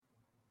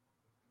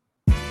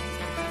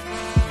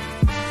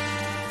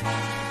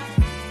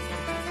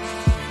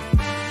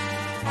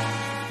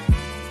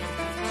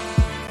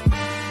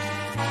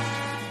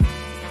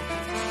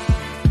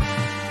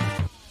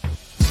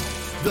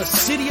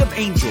City of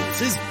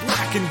Angels is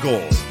black and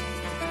gold.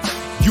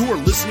 You are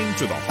listening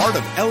to the Heart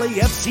of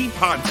LAFC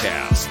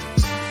podcast.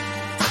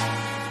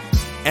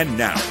 And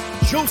now,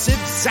 Joseph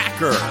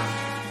Zacher.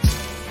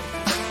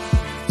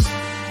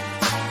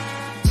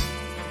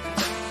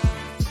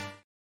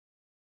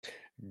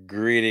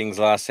 Greetings,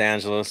 Los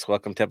Angeles.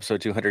 Welcome to episode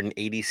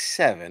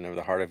 287 of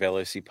the Heart of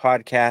LAFC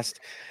podcast.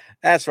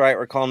 That's right.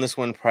 We're calling this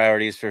one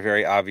priorities for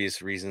very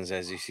obvious reasons,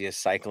 as you see us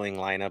cycling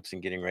lineups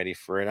and getting ready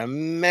for a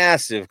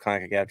massive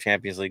CONCACAF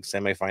Champions League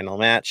semifinal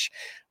match,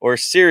 or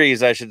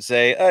series, I should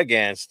say,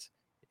 against,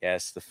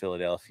 yes, the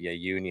Philadelphia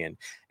Union.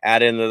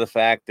 Add into the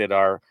fact that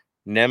our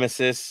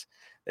nemesis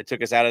that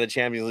took us out of the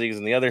Champions League is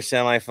in the other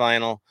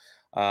semifinal.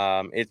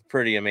 It's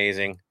pretty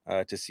amazing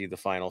to see the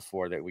Final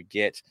Four that we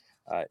get.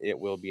 It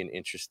will be an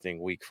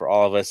interesting week for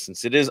all of us,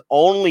 since it is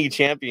only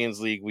Champions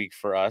League week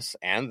for us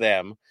and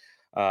them.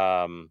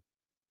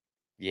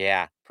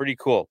 Yeah, pretty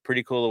cool.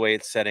 Pretty cool the way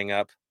it's setting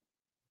up.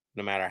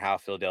 No matter how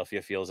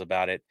Philadelphia feels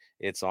about it,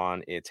 it's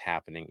on, it's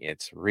happening,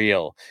 it's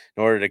real.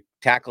 In order to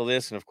tackle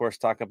this and, of course,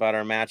 talk about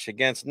our match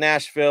against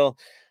Nashville,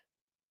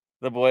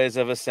 the boys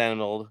have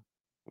assembled.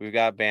 We've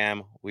got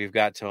Bam, we've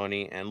got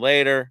Tony, and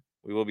later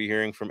we will be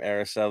hearing from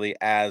Araceli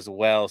as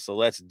well. So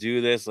let's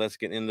do this. Let's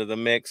get into the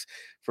mix.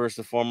 First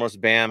and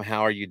foremost, Bam,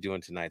 how are you doing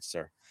tonight,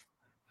 sir?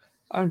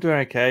 I'm doing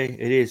okay.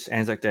 It is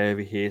Anzac Day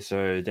over here, so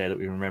a day that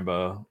we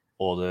remember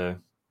all the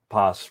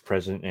past,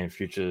 present, and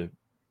future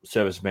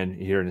servicemen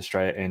here in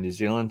Australia and New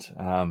Zealand.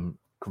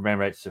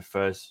 Commemorates the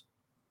first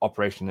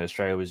operation that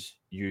Australia was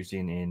used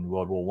in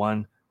World War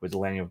One with the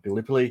landing of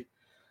Gallipoli.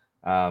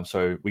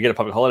 So we get a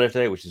public holiday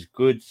today, which is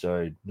good.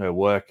 So no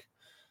work,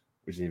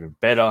 which is even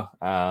better.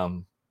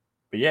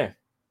 But yeah,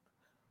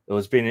 it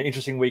has been an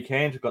interesting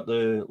weekend. We've got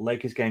the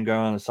Lakers game going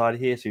on the side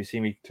here, so you see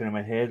me turning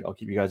my head. I'll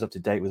keep you guys up to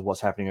date with what's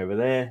happening over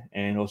there,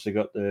 and also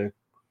got the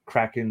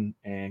Kraken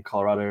and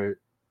Colorado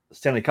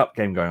Stanley Cup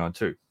game going on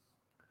too.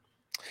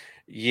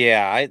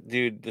 Yeah,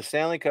 dude, the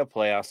Stanley Cup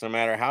playoffs, no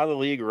matter how the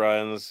league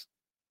runs,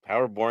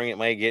 however boring it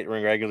might get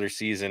in regular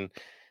season,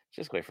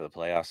 just wait for the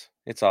playoffs.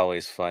 It's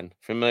always fun.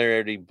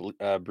 Familiarity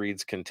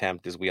breeds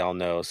contempt, as we all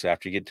know. So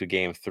after you get to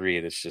game 3,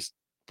 it's just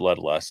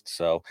bloodlust.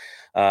 So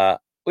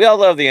we all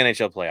love the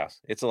NHL playoffs.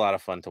 It's a lot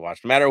of fun to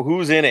watch. No matter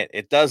who's in it,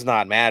 it does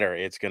not matter.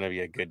 It's going to be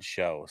a good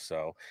show.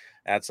 So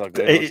that's all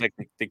good. It looks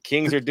like the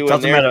Kings are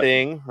doing their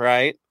thing,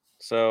 right?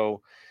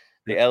 So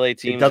the LA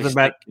teams are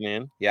sticking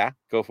in. Yeah,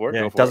 go for it.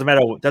 Yeah, it doesn't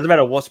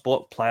matter what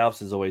sport.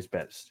 Playoffs is always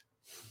best.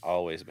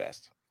 Always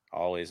best.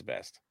 Always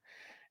best.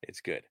 It's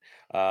good.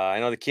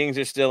 I know the Kings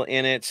are still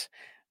in it.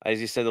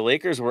 As you said, the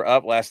Lakers were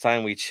up last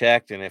time we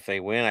checked, and if they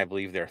win, I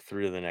believe they're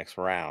through to the next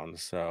round.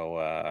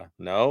 So,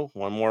 no,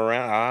 one more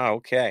round.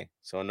 Okay.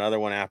 So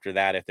another one after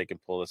that if they can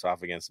pull this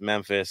off against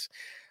Memphis.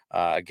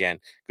 Again,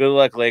 good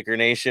luck, Laker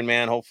Nation,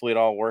 man. Hopefully it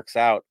all works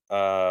out.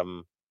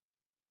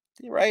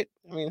 Right?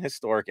 I mean,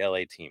 historic LA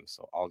team,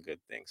 so all good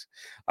things.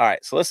 All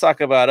right, so let's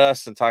talk about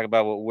us and talk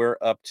about what we're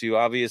up to.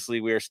 Obviously,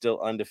 we are still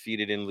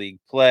undefeated in league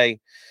play.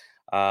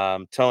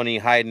 Tony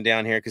hiding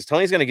down here because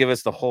Tony's going to give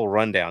us the whole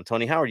rundown.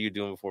 Tony, how are you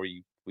doing before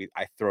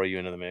I throw you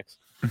into the mix?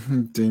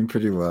 Doing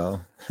pretty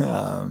well.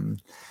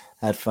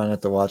 Had fun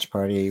at the watch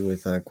party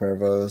with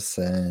Cuervos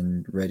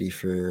and ready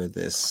for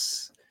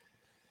this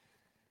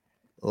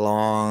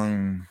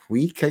long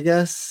week, I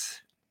guess,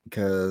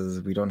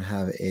 because we don't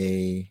have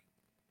a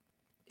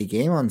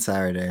game on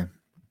Saturday.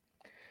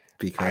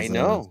 Because I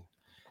know.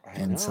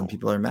 Some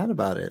people are mad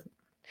about it.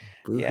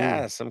 Boo-hoo.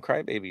 Yeah, some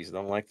crybabies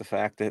don't like the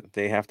fact that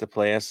they have to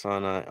play us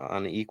on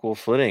an equal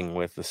footing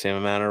with the same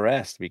amount of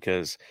rest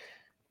because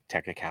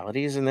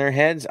technicalities in their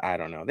heads. I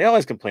don't know. They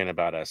always complain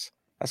about us.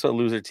 That's what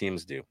loser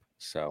teams do.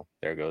 So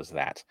there goes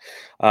that.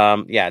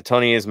 Yeah,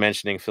 Tony is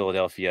mentioning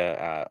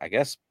Philadelphia, I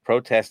guess,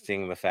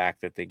 protesting the fact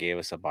that they gave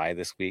us a bye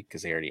this week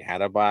because they already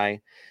had a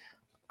bye.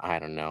 I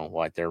don't know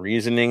what their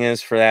reasoning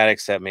is for that,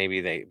 except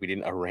maybe we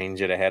didn't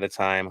arrange it ahead of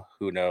time.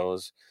 Who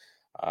knows?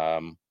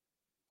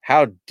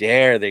 How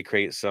dare they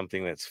create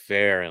something that's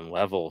fair and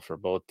level for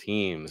both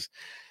teams?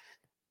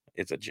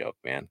 It's a joke,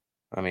 man.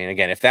 I mean,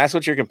 again, if that's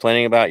what you're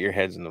complaining about, your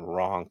head's in the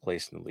wrong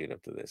place in the lead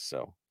up to this.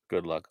 So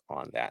good luck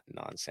on that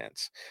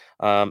nonsense.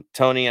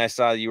 Tony, I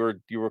saw you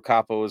were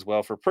capo as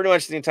well for pretty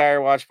much the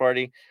entire watch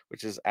party,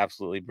 which is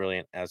absolutely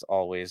brilliant as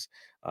always.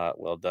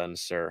 Well done,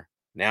 sir.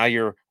 Now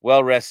you're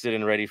well rested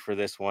and ready for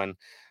this one.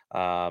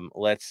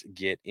 Let's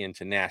get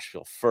into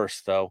Nashville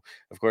first, though.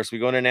 Of course, we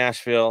go into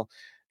Nashville.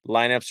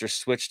 Lineups are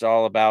switched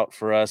all about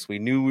for us. We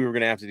knew we were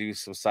going to have to do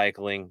some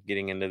cycling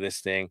getting into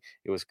this thing.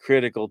 It was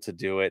critical to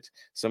do it.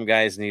 Some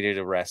guys needed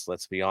a rest,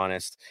 let's be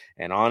honest.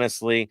 And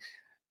honestly,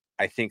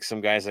 I think some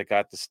guys that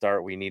got the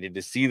start, we needed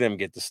to see them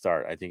get the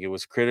start. I think it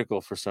was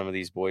critical for some of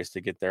these boys to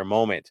get their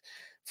moment.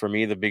 For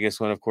me, the biggest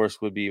one, of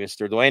course, would be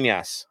Mr.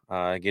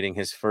 Dueñas getting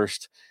his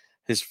first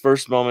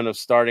moment of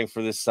starting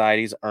for this side.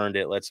 He's earned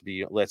it. Let's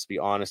be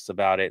honest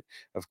about it.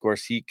 Of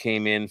course, he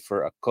came in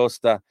for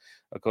Acosta.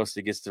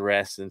 Acosta gets the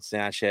rest, and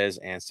Sanchez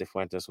and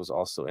Cifuentes was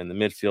also in the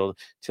midfield.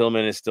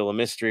 Tillman is still a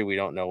mystery. We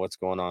don't know what's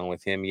going on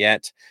with him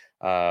yet.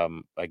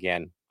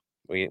 Again,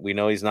 We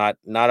know he's not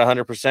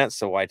 100%,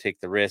 so why take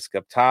the risk?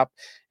 Up top,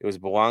 it was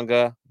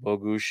Bwanga,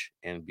 Bogusz,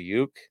 and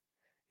Biuk.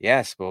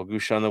 Yes,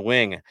 Bogusz on the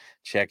wing.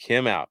 Check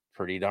him out.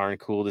 Pretty darn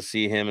cool to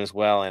see him as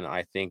well. And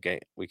I think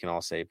we can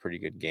all say pretty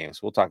good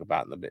games. We'll talk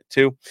about in a bit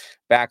too.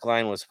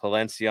 Backline was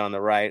Palencia on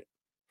the right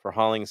for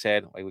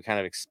Hollingshead. We kind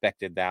of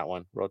expected that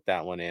one, wrote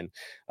that one in.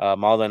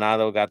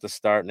 Maldonado got the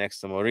start next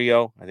to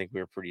Murillo. I think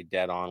we were pretty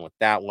dead on with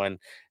that one.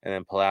 And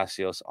then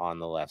Palacios on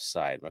the left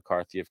side.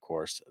 McCarthy, of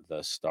course,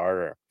 the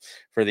starter.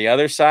 For the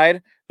other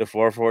side, the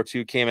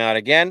 4-4-2 came out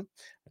again.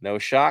 No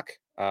shock.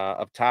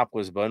 Up top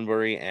was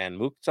Bunbury and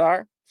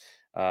Mukhtar.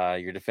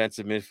 Your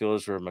defensive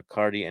midfielders were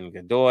McCarty and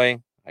Godoy.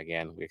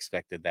 Again, we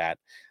expected that.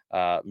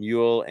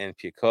 Mule and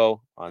Picot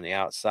on the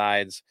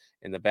outsides.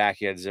 In the back,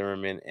 you had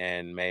Zimmerman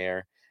and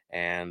Mayer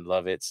and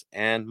Lovitz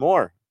and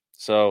more.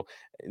 So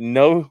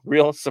no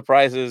real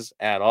surprises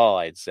at all,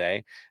 I'd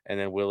say. And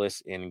then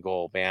Willis in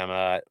goal.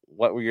 Bam,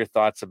 what were your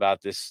thoughts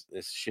about this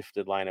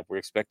shifted lineup? Were you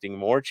expecting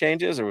more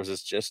changes, or was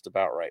this just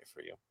about right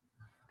for you?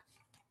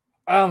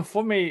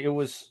 For me, it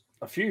was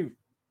a few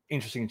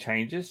interesting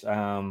changes.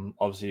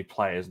 Obviously,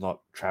 players not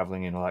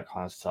traveling and all that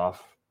kind of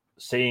stuff.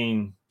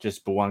 Seeing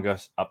just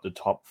Bwanga up the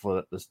top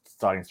for the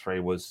starting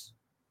three was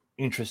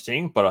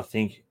interesting, but I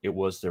think it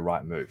was the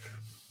right move.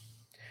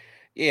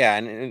 Yeah,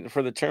 and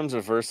for the terms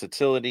of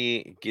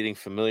versatility, getting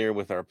familiar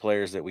with our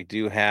players that we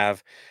do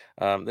have,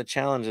 the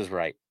challenge is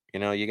right.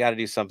 You got to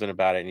do something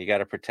about it, and you got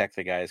to protect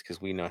the guys because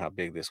we know how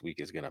big this week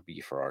is going to be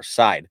for our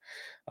side.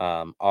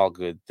 All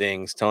good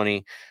things.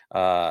 Tony,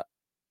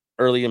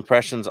 early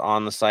impressions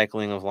on the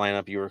cycling of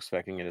lineup. You were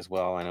expecting it as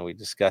well. I know we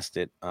discussed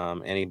it.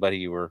 Anybody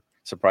you were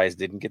surprised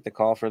didn't get the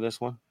call for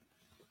this one?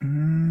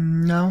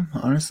 No,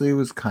 honestly, it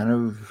was kind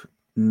of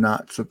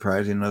not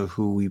surprising of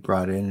who we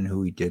brought in and who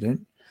we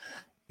didn't.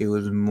 It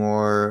was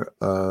more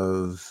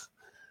of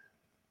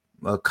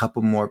a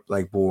couple more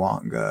like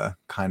Bwanga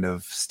kind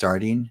of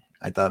starting.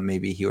 I thought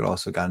maybe he would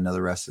also got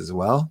another rest as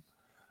well.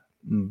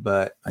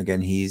 But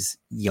again, he's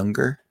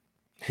younger.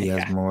 He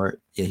has more.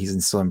 Yeah,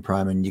 he's still in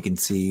prime, and you can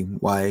see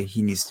why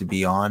he needs to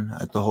be on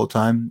at the whole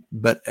time.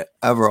 But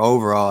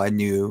overall, I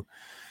knew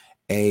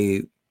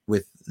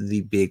with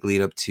the big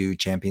lead up to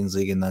Champions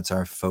League, and that's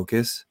our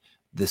focus.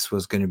 This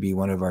was going to be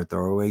one of our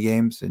throwaway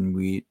games, and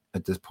we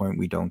at this point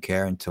we don't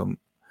care until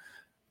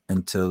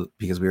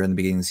because we were in the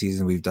beginning of the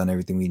season. We've done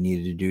everything we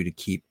needed to do to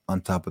keep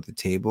on top of the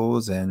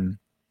tables, and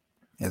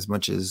as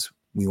much as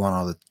we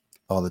want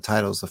all the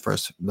titles,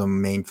 the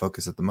main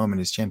focus at the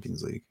moment is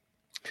Champions League.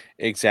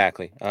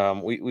 Exactly.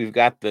 We've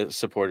got the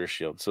supporter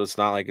shield, so it's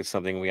not like it's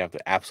something we have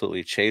to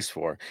absolutely chase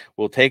for.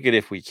 We'll take it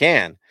if we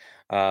can,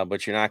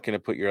 but you're not going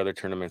to put your other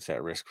tournaments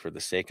at risk for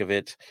the sake of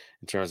it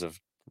in terms of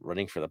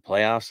running for the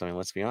playoffs. I mean,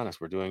 let's be honest,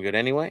 we're doing good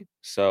anyway.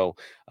 So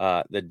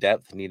the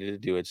depth needed to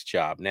do its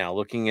job. Now,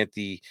 looking at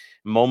the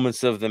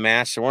moments of the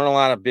match, there weren't a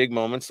lot of big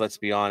moments, let's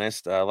be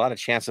honest. A lot of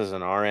chances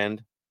on our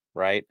end,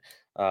 right?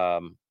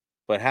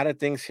 But how did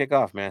things kick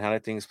off, man? How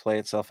did things play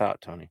itself out,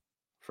 Tony?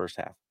 First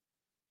half.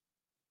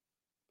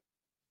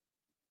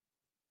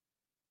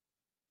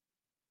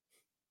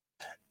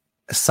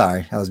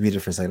 Sorry, I was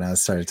muted for a second. I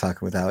started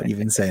talking without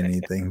even saying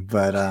anything,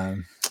 but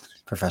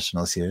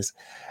professionals here.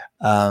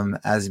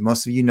 As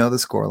most of you know the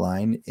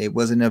scoreline, it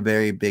wasn't a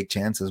very big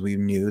chance as we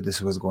knew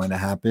this was going to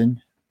happen.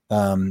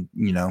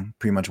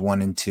 Pretty much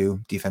 1 and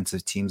 2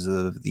 defensive teams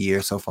of the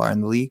year so far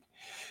in the league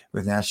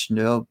with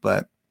Nashville.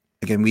 But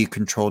again, we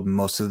controlled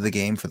most of the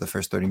game for the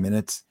first 30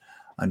 minutes.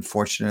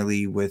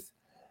 Unfortunately, with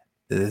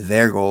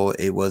their goal,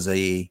 it was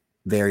a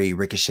very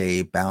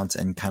ricochet bounce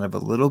and kind of a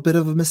little bit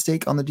of a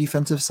mistake on the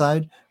defensive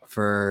side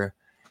for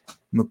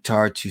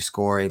Mukhtar to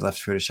score a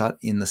left-footed shot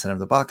in the center of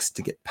the box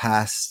to get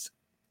past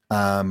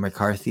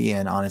McCarthy.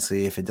 And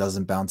honestly, if it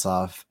doesn't bounce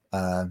off,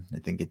 I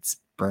think it's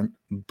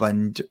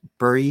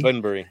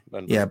Bunbury.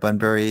 Yeah,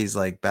 Bunbury's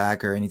like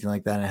back or anything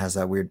like that, and it has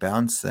that weird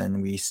bounce,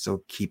 then we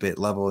still keep it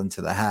level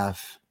into the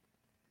half.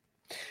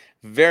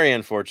 Very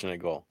unfortunate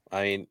goal.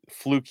 I mean,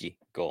 fluky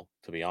goal,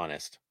 to be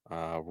honest.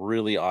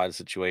 Really odd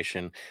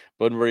situation.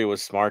 Bunbury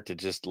was smart to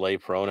just lay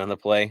prone on the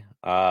play.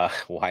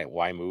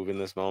 Why move in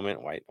this moment?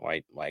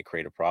 Why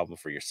create a problem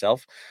for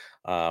yourself?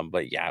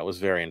 But yeah, it was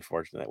very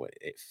unfortunate that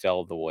it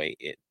fell the way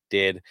it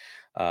did.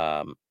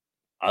 Other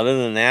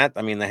than that,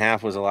 I mean, the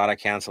half was a lot of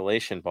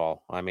cancellation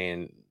ball. I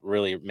mean,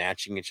 really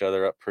matching each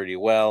other up pretty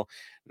well,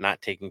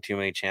 not taking too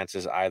many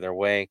chances either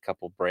way.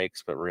 Couple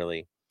breaks, but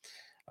really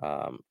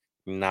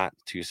not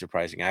too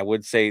surprising. I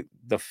would say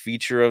the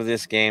feature of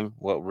this game,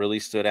 what really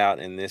stood out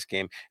in this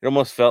game, it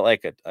almost felt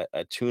like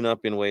a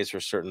tune-up in ways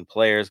for certain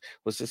players,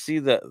 was to see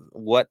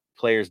what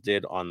players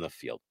did on the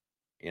field.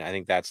 I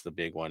think that's the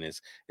big one is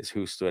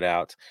who stood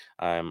out.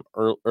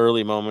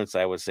 Early moments,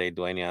 I would say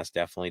Duenas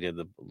definitely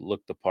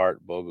looked the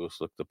part. Bogusz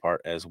looked the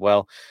part as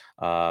well.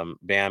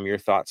 Bam, your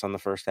thoughts on the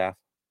first half?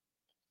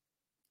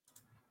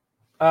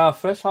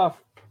 First half,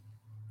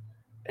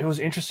 it was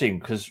interesting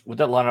because with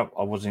that lineup,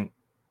 I wasn't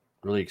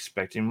really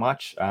expecting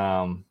much.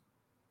 I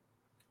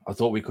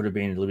thought we could have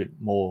been a little bit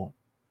more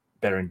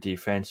better in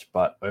defense,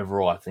 but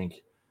overall, I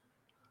think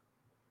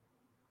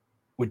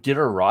we did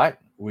all right.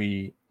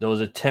 there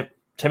was a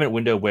 10-minute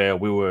window where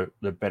we were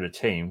the better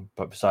team,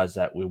 but besides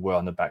that, we were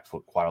on the back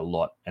foot quite a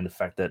lot. And the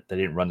fact that they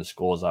didn't run the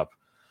scores up,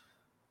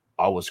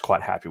 I was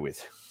quite happy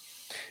with.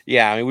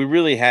 Yeah, I mean, we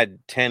really had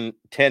 10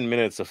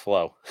 minutes of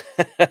flow.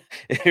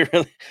 It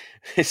really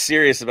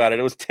serious about it.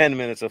 It was 10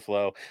 minutes of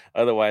flow.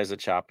 Otherwise, a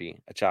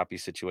choppy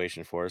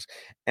situation for us.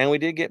 And we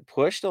did get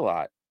pushed a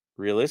lot.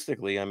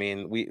 Realistically, I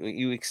mean,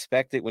 you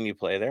expect it when you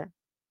play there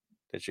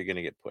that you're going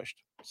to get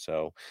pushed.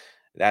 So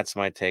that's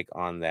my take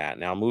on that.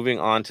 Now, moving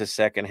on to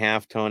second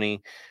half,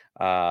 Tony,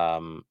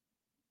 the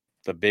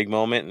big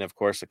moment, and of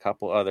course, a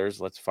couple others.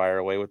 Let's fire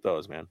away with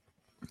those, man.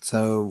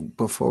 So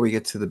before we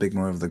get to the big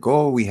moment of the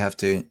goal, I have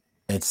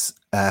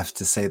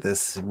to say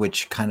this,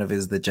 which kind of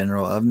is the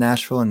general of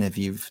Nashville. And if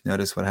you've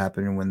noticed what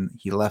happened when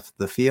he left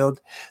the field,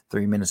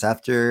 3 minutes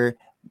after,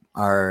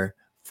 our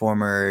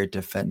former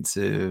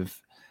defensive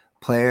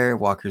player,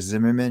 Walker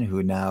Zimmerman,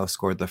 who now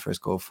scored the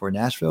first goal for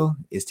Nashville,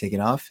 is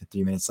taken off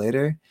 3 minutes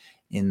later.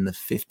 In the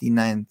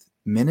 59th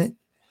minute,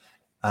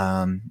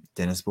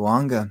 Denis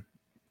Bouanga,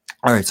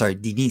 I always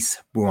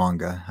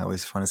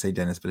want to say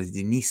Dennis, but it's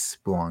Denis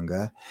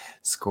Bouanga,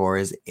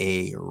 scores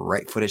a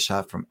right-footed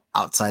shot from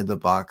outside the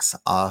box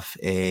off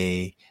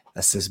a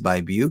assist by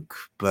Buke.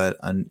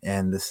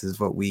 And this is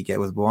what we get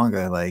with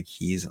Bouanga. Like,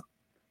 he's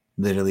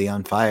literally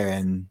on fire,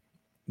 and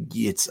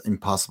it's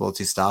impossible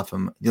to stop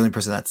him. The only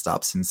person that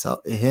stops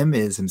him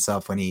is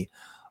himself when he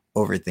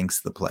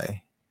overthinks the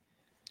play.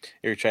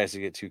 He tries to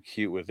get too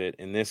cute with it.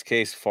 In this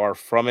case, far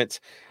from it.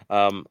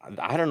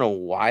 I don't know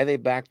why they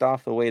backed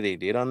off the way they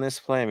did on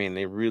this play. I mean,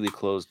 they really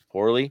closed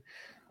poorly.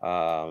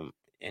 And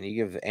you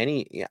give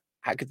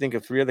I could think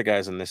of 3 other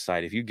guys on this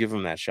side. If you give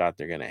them that shot,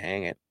 they're going to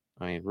hang it.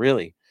 I mean,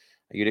 really,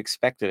 you'd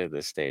expect it at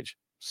this stage.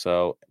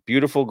 So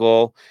beautiful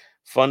goal,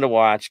 fun to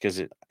watch because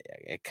it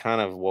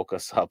kind of woke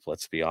us up.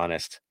 Let's be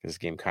honest, this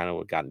game kind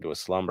of got into a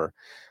slumber.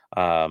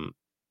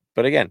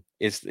 But again,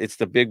 it's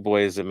the big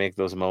boys that make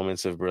those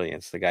moments of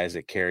brilliance, the guys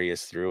that carry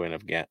us through.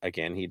 And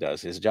again, he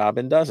does his job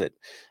and does it.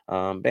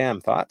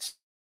 Bam, thoughts?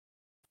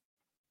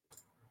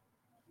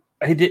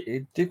 He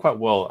did quite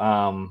well.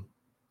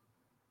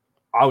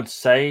 I would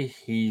say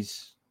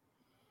if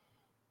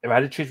I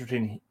had to choose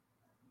between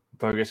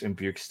Bogus and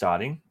Buke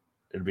starting,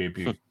 it'd be a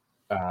Buke.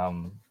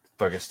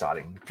 Bogus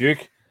starting.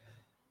 Buke,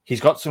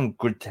 he's got some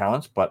good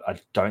talents, but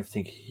I don't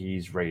think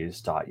he's ready to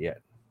start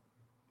yet.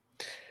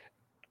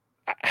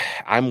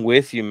 I'm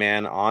with you,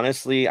 man.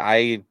 Honestly,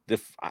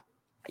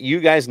 you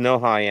guys know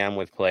how I am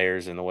with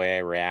players and the way I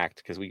react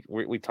because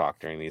we talk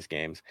during these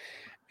games,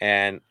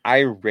 and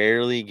I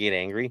rarely get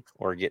angry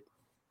or get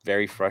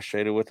very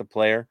frustrated with a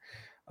player.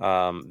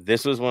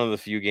 This was one of the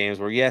few games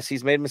where, yes,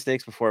 he's made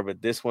mistakes before,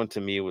 but this one to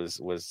me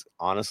was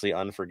honestly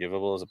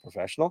unforgivable as a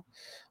professional.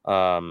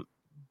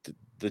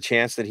 The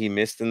chance that he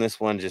missed in this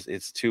one,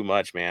 it's too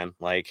much, man.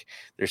 Like,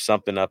 there's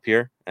something up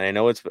here, and I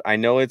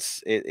know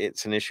it's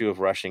an issue of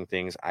rushing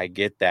things. I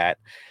get that,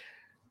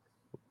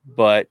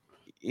 but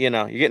you're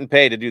getting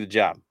paid to do the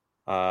job,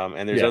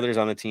 and there's others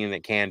on the team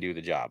that can do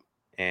the job,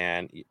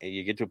 and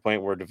you get to a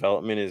point where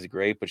development is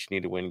great, but you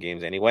need to win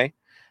games anyway,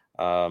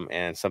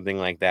 and something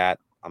like that,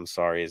 I'm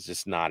sorry, is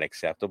just not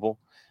acceptable.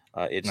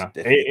 It's at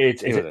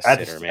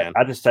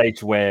the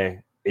stage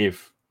where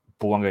if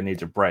Bouanga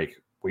needs a break,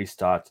 we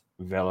start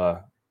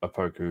Vela,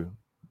 Opoku,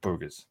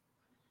 Bogus.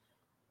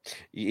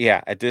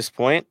 Yeah, at this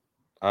point,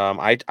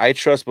 I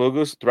trust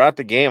Bogus throughout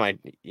the game.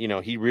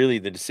 He really,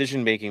 the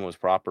decision making was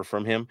proper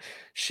from him.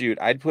 Shoot,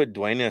 I'd put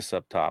Duenas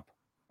up top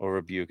over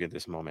Buke at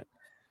this moment.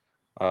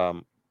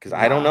 Because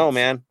I don't know,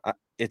 man.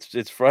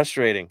 It's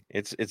frustrating.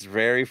 It's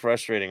very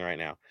frustrating right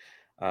now.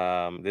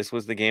 This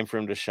was the game for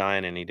him to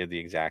shine, and he did the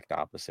exact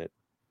opposite.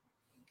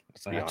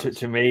 Let's be honest.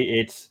 To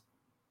me,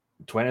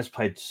 Duenas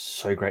played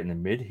so great in the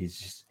mid. He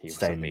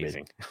was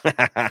amazing.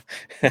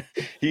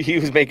 He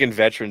was making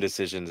veteran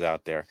decisions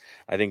out there.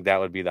 I think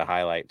that would be the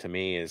highlight to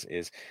me.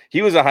 Is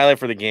he was a highlight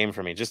for the game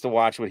for me, just to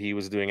watch what he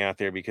was doing out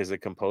there because the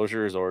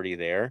composure is already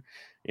there.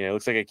 It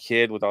looks like a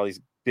kid with all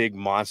these big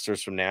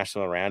monsters from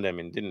Nashville around him,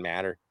 and it didn't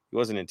matter. He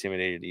wasn't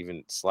intimidated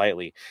even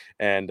slightly.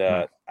 And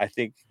I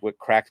think what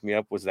cracked me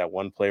up was that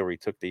one play where he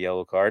took the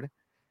yellow card,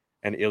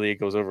 and Ilya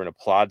goes over and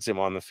applauds him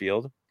on the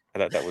field. I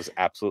thought that was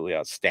absolutely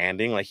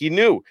outstanding. Like, he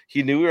knew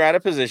we were out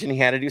of position. He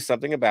had to do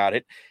something about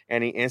it.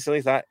 And he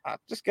instantly thought, I'm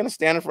just going to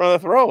stand in front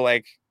of the throw.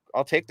 Like,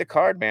 I'll take the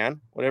card,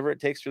 man, whatever it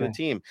takes for the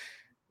team.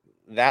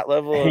 That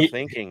level of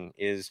thinking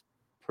is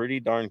pretty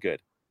darn good.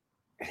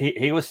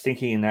 He was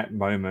thinking in that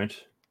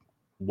moment,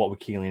 what would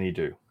Chiellini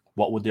do?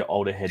 What would the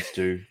older heads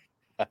do?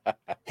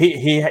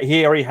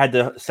 he already had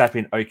the sap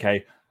in,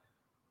 okay,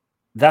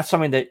 that's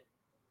something that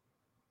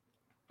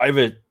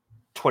over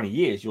 20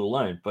 years you'll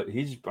learn, but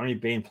he's only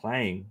been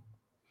playing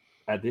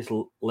at this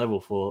level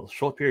for a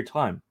short period of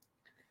time.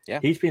 Yeah,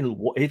 he's been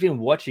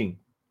watching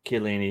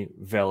Chiellini,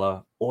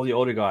 Vela, all the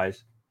older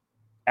guys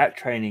at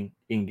training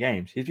in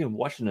games. He's been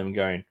watching them and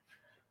going,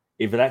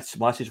 if that's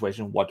my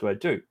situation, what do I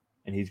do?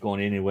 And he's gone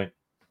in and went,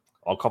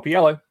 I'll copy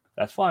yellow.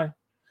 That's fine.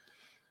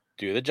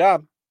 Do the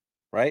job,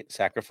 right?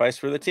 Sacrifice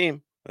for the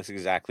team. That's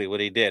exactly what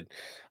he did.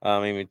 I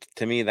mean,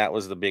 to me, that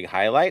was the big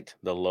highlight.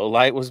 The low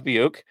light was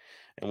Buick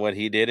and what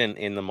he did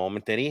in the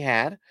moment that he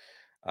had.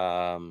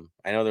 I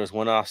know there was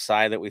one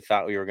offside that we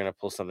thought we were going to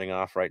pull something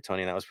off, right,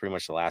 Tony? And that was pretty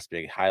much the last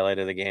big highlight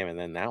of the game. And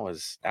then that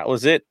was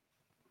it.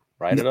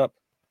 Write it up.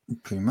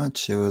 Pretty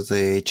much. It was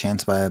a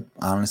chance by,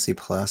 honestly,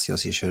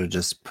 Palacios. He should have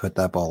just put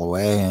that ball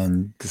away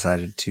and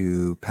decided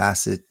to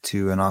pass it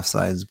to an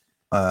offsides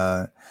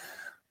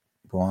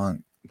Boanga.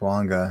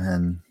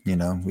 And,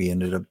 we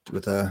ended up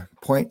with a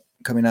point,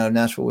 coming out of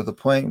Nashville with a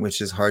point,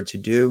 which is hard to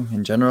do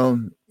in general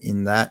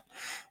in that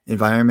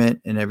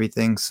environment and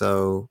everything.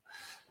 So,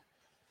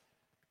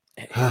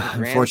 in the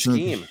grand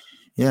scheme,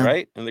 yeah.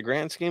 Right? In the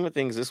grand scheme of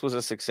things, this was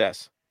a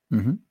success.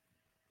 Mm-hmm.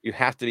 You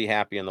have to be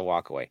happy in the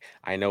walkaway.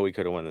 I know we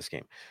could have won this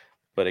game.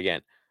 But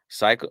again,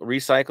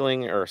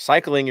 cycling your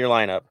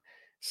lineup,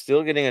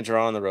 still getting a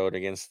draw on the road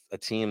against a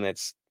team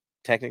that's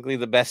technically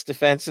the best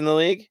defense in the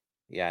league.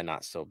 Yeah,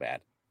 not so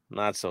bad.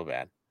 Not so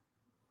bad.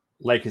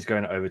 Lakers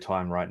going to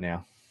overtime right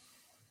now.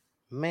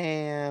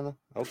 Man.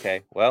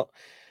 Okay. Well,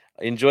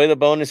 enjoy the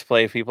bonus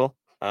play, people.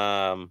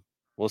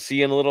 We'll see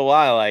you in a little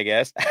while, I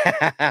guess.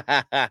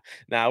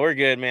 Nah, we're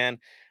good, man.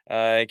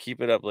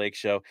 Keep it up, Lake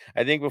Show.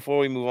 I think before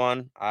we move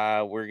on,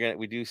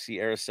 we do see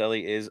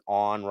Araceli is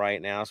on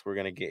right now, so we're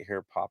gonna get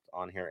her popped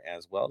on here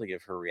as well to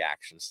give her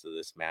reactions to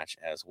this match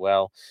as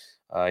well.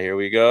 Here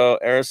we go,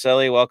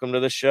 Araceli. Welcome to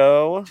the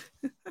show.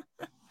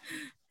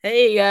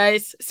 Hey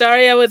guys,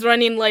 sorry I was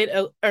running late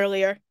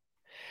earlier.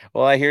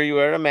 Well, I hear you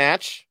were at a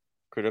match,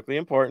 critically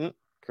important,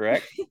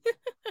 correct?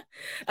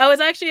 I was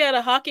actually at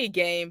a hockey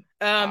game.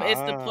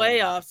 It's the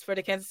playoffs for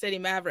the Kansas City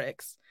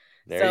Mavericks.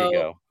 There you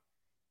go.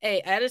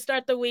 Hey, I had to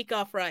start the week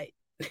off right.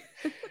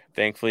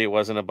 Thankfully, it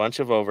wasn't a bunch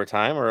of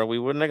overtime, or we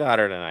wouldn't have got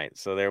her tonight.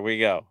 So there we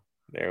go.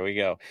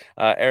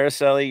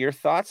 Araceli, your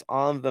thoughts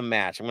on the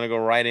match? I'm going to go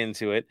right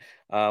into it.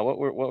 What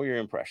were your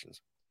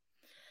impressions?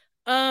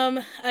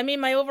 I mean,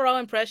 my overall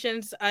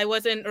impressions, I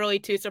wasn't really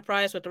too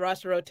surprised with the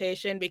roster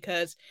rotation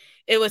because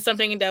it was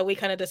something that we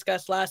kind of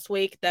discussed last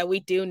week that we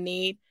do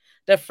need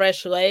the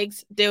fresh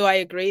legs. Do I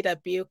agree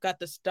that Buick got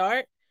the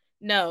start?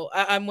 No,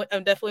 I'm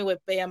definitely with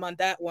Bam on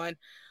that one.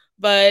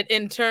 But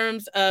in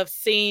terms of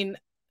seeing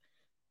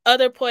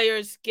other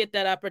players get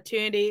that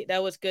opportunity,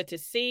 that was good to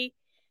see.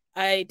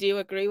 I do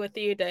agree with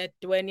you that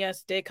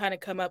Duenas did kind of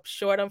come up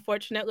short,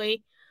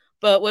 unfortunately.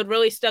 But what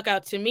really stuck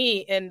out to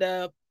me in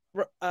the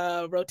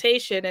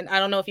rotation, and I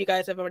don't know if you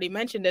guys have already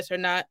mentioned this or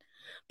not,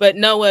 but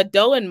Noah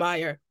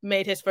Dollenmeyer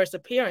made his first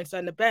appearance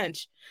on the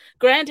bench.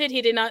 Granted,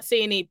 he did not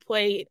see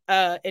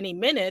any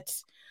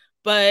minutes,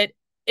 but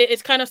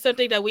it's kind of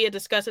something that we had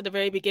discussed at the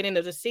very beginning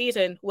of the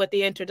season with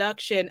the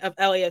introduction of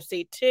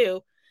LAFC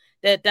 2,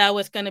 that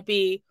was going to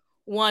be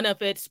one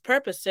of its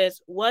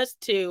purposes was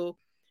to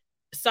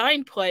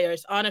sign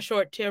players on a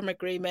short-term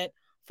agreement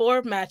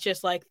for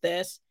matches like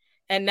this,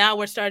 and now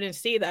we're starting to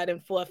see that in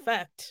full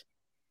effect.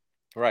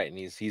 Right, and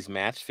he's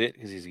match fit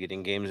because he's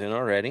getting games in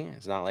already.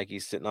 It's not like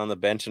he's sitting on the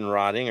bench and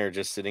rotting or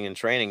just sitting in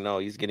training. No,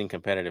 he's getting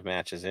competitive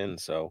matches in.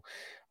 So,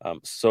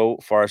 so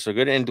far so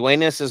good. And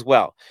Duenas as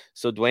well.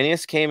 So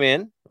Duenas came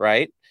in,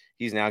 right?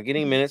 He's now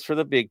getting minutes for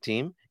the big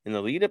team. In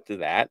the lead up to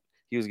that,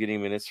 he was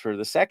getting minutes for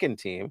the second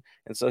team,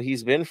 and so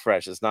he's been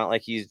fresh. It's not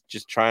like he's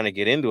just trying to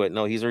get into it.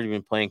 No, he's already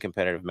been playing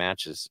competitive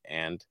matches,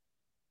 and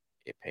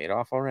it paid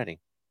off already.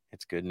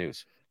 It's good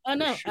news. Oh,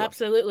 no, sure.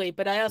 Absolutely.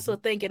 But I also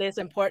think it is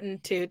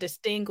important to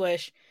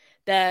distinguish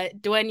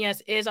that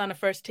Duenas is on a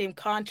first-team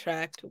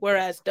contract,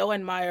 whereas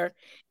Dollenmeyer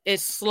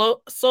is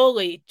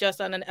solely just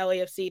on an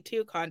LAFC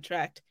 2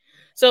 contract.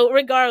 So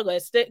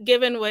regardless,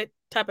 given what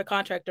type of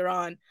contract they're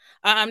on,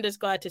 I'm just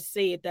glad to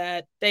see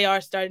that they are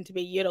starting to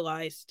be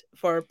utilized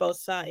for both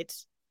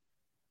sides.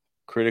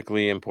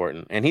 Critically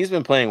important. And he's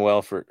been playing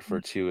well for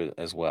 2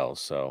 as well.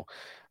 So,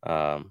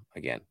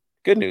 again,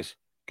 good news.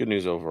 Good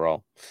news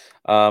overall.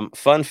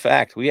 Fun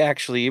fact, we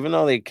actually, even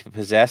though they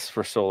possessed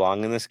for so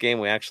long in this game,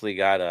 we actually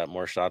got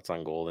more shots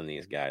on goal than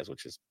these guys,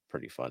 which is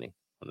pretty funny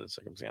under the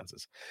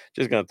circumstances.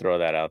 Just going to throw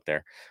that out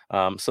there.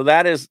 So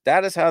that is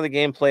how the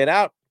game played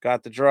out.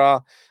 Got the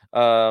draw.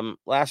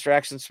 Last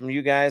reactions from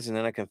you guys, and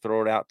then I can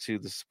throw it out to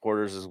the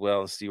supporters as well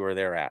and see where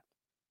they're at.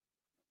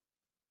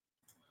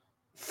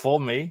 For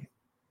me,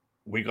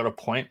 we got a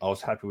point. I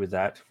was happy with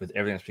that, with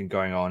everything that's been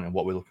going on, and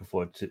what we're looking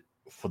forward to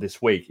for this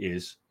week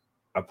is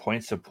a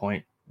point's a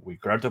point. We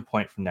grabbed a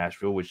point from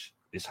Nashville, which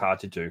is hard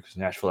to do because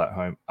Nashville at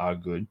home are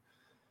good,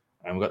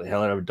 and we got the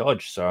hell out of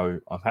Dodge, so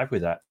I'm happy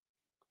with that.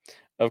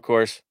 Of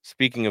course,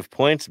 speaking of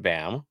points,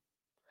 Bam,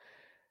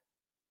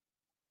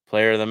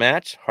 player of the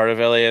match, Heart of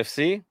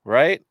LAFC,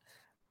 right?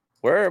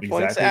 Where are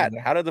points at?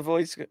 How did the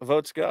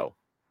votes go?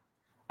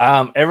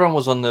 Everyone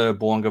was on the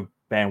Boanga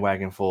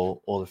bandwagon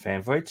for all the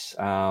fan votes.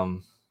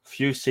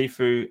 Few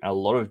Sifu, a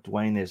lot of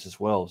Duenas as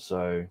well,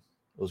 so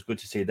it was good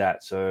to see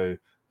that. So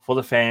for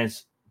the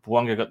fans,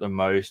 Boanga got the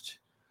most,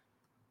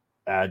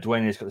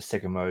 Duenas got the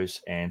second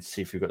most, and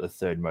Sifu got the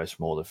third most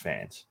from all the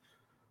fans.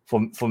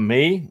 For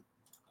me,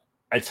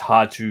 it's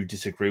hard to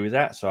disagree with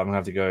that, so I'm going to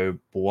have to go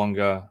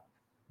Boanga,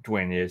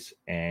 Duenas,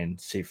 and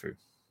Sifu.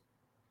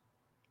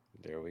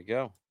 There we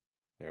go.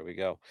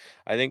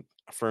 I think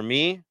for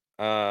me,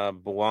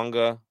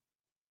 Bouanga,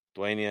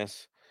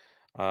 Duenas,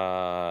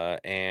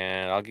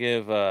 and I'll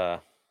give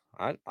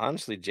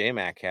honestly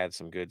J-Mac had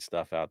some good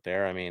stuff out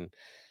there. I mean,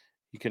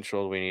 he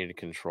controlled what he needed to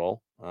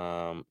control.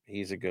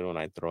 He's a good one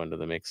I'd throw into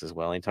the mix as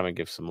well. Anytime I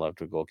give some love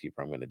to a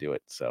goalkeeper, I'm going to do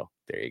it. So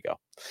there you go.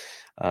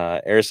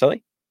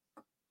 Araceli?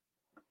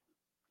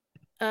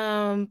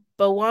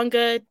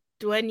 Bouanga,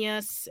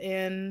 Duenas,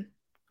 and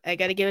I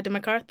got to give it to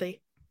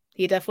McCarthy.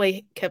 He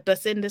definitely kept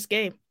us in this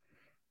game.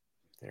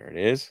 There it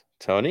is.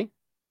 Tony?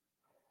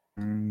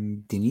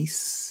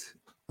 Denise.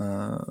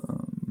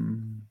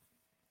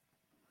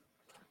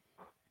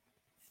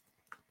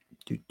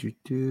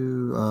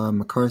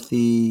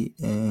 McCarthy,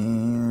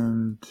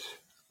 and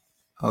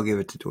I'll give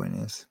it to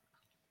Duenas.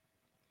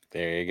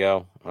 There you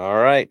go. All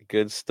right.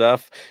 Good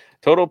stuff.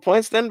 Total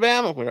points then,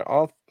 Bam? We're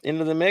all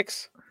into the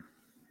mix.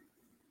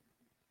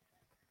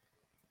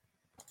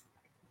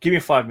 Give me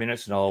 5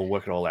 minutes and I'll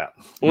work it all out.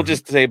 We'll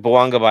just say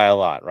Bouanga by a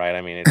lot, right?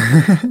 I mean,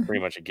 it's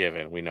pretty much a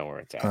given. We know where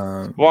it's at.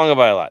 Bouanga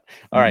by a lot.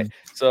 All right.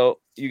 So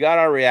you got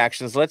our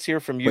reactions. Let's hear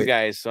from you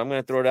guys. So I'm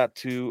going to throw it out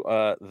to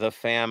the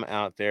fam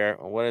out there.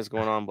 What is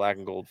going on, Black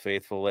and Gold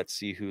Faithful? Let's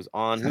see who's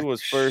on. Who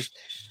was first?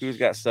 Who's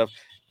got stuff?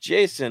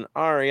 Jason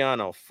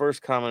Ariano,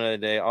 first comment of the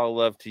day. All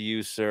love to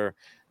you, sir.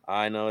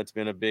 I know it's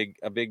been a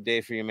big day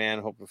for you, man.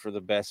 Hoping for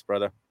the best,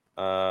 brother.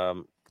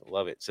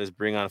 Love it. Says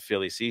bring on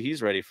Philly. See,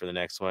 he's ready for the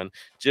next one.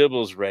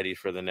 Jibble's ready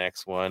for the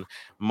next one.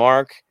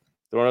 Mark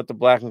throwing up the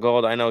black and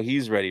gold. I know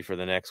he's ready for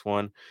the next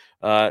one.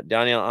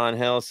 Daniel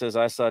Angel says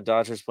I saw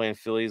Dodgers playing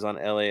Phillies on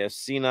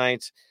LAFC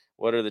night.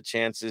 What are the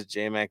chances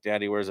J-Mac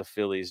Daddy wears a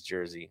Phillies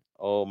jersey?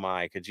 Oh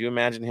my, could you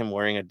imagine him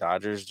wearing a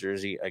Dodgers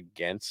jersey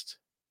against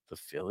the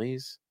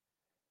Phillies?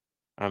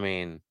 I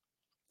mean,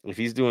 if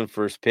he's doing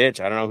first pitch,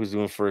 I don't know who's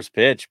doing first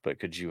pitch, but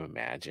could you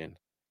imagine?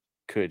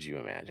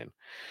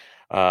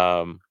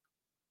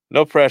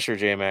 No pressure,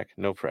 J-Mac.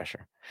 No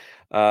pressure.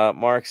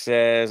 Mark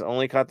says,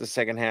 only caught the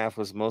second half,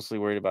 was mostly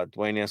worried about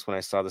Duenas when I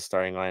saw the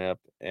starting lineup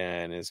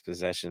and his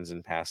possessions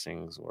and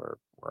passings were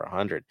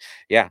 100.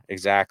 Yeah,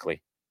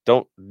 exactly.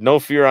 No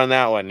fear on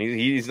that one.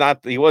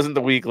 He wasn't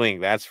the weak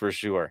link, that's for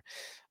sure.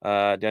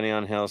 Denny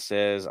on Hill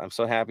says, I'm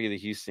so happy the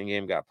Houston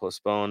game got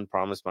postponed.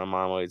 Promised my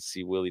mom I would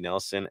see Willie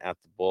Nelson at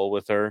the bowl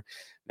with her.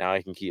 Now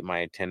I can keep my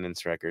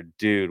attendance record.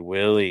 Dude,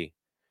 Willie.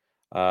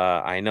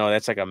 I know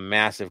that's like a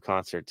massive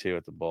concert too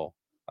at the bowl.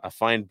 A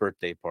fine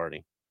birthday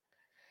party.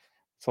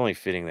 It's only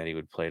fitting that he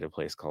would play at a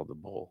place called the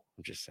Bowl.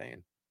 I'm just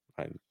saying.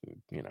 There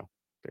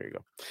you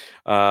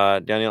go.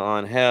 Daniel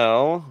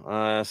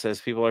Angel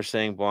says people are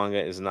saying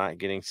Bouanga is not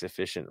getting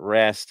sufficient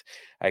rest.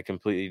 I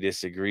completely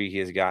disagree. He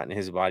has gotten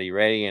his body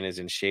ready and is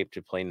in shape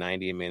to play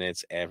 90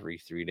 minutes every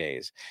 3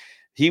 days.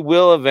 He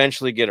will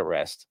eventually get a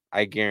rest.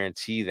 I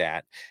guarantee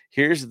that.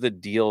 Here's the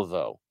deal,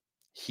 though.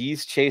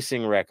 He's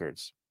chasing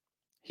records.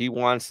 He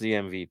wants the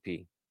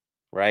MVP,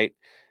 right?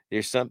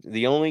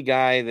 The only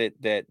guy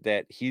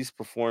that he's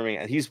performing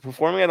at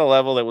a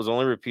level that was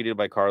only repeated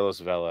by Carlos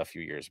Vela a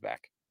few years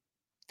back.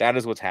 That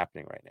is what's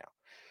happening right now.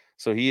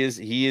 So he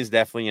is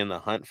definitely in the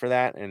hunt for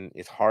that, and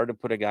it's hard to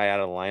put a guy out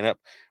of the lineup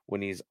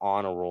when he's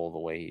on a roll the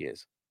way he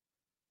is.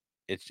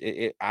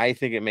 I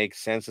think it makes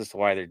sense as to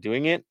why they're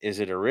doing it.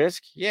 Is it a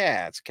risk?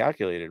 Yeah, it's a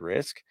calculated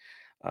risk.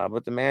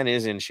 But the man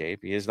is in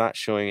shape. He is not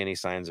showing any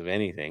signs of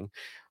anything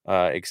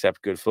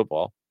except good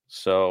football.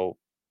 So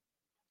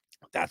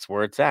that's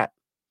where it's at.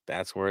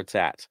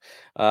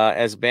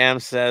 As Bam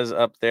says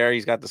up there,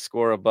 he's got the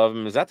score above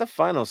him. Is that the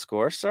final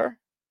score, sir?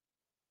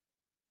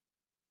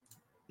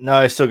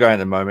 No, it's still going at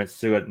the moment.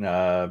 Still got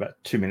about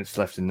 2 minutes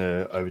left in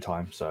the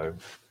overtime. So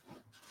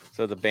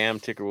the Bam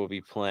ticker will be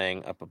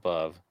playing up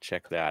above.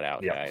 Check that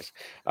out, guys.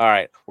 All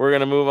right, we're going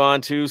to move on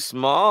to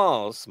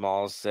Smalls.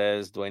 Smalls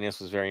says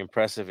Duenas was very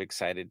impressive.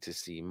 Excited to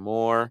see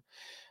more.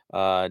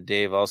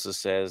 Dave also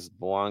says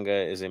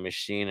Bouanga is a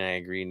machine. I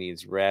agree,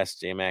 needs rest.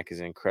 J-Mac is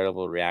an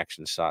incredible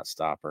reaction shot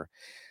stopper.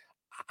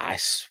 I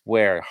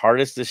swear,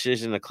 hardest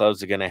decision the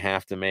clubs are going to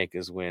have to make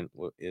is when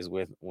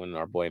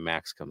our boy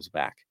Max comes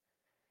back.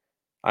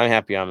 I'm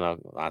happy I'm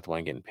not the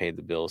one getting paid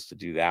the bills to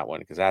do that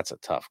one because that's a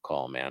tough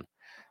call, man.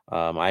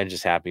 I'm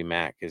just happy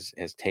Mac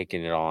has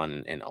taken it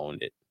on and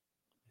owned it.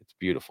 It's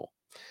beautiful.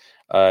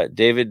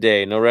 David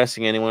Day, no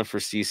resting anyone for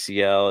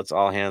CCL. It's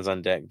all hands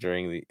on deck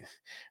during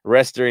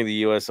the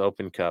U.S.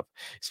 Open Cup.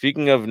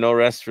 Speaking of no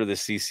rest for the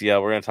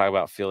CCL, we're going to talk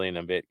about Philly in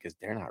a bit because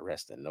they're not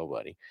resting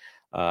nobody.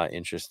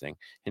 Interesting.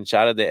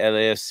 Hinchada de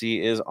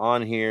LAFC is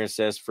on here. It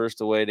says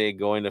first away day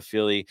going to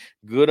Philly.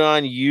 Good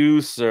on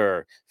you,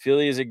 sir.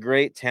 Philly is a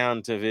great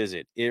town to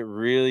visit. It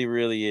really,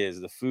 really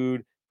is. The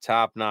food,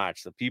 top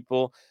notch. The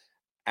people,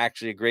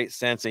 actually a great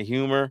sense of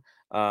humor.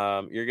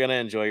 You're gonna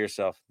enjoy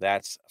yourself.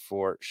 That's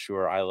for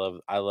sure. I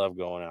love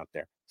going out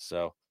there.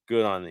 So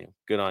good on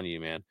you,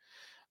 man.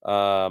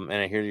 And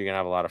I hear you're gonna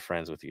have a lot of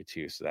friends with you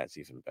too, so that's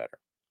even better.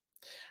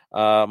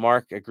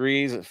 Mark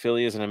agrees.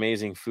 Philly is an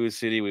amazing food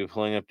city. We're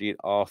pulling up to eat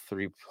all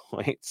 3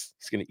 points.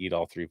 He's gonna eat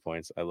all 3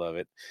 points. I love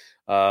it.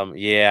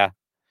 Yeah,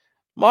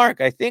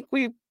 Mark, I think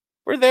we're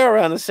there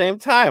around the same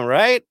time,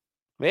 right?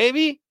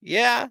 Maybe.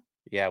 Yeah.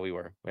 Yeah, we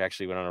were. We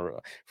actually went on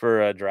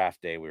for a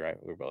draft day. We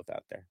were both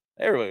out there.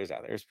 Everybody was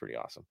out there. It was pretty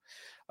awesome.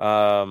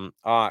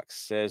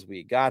 Ox says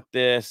we got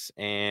this,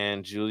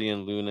 and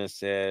Julian Luna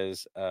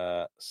says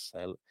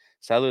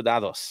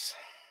saludados.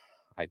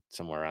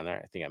 Somewhere around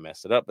there. I think I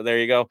messed it up, but there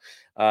you go.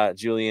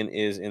 Julian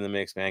is in the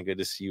mix, man. Good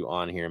to see you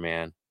on here,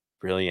 man.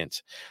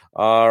 Brilliant.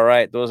 All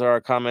right, those are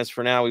our comments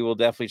for now. We will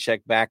definitely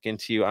check back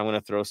into you. I'm going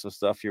to throw some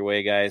stuff your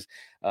way, guys.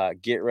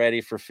 Get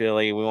ready for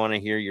Philly. We want to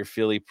hear your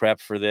Philly prep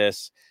for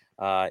this.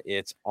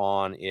 It's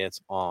on,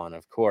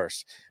 of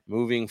course.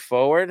 Moving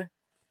forward,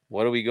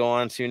 what do we go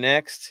on to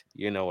next?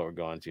 You know what we're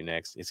going to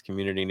next. It's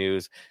community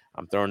news.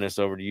 I'm throwing this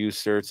over to you,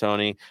 Sir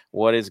Tony.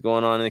 What is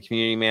going on in the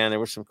community, man? There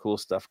was some cool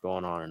stuff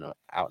going on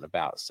out and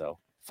about. So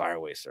fire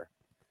away, sir.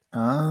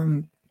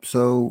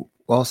 So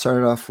I'll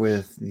start off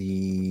with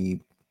the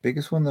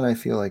biggest one that I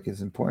feel like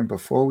is important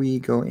before we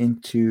go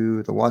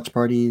into the watch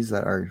parties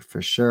that are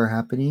for sure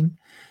happening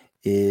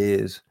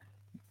is,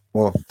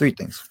 well, three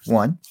things.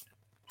 One,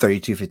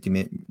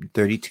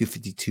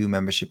 3252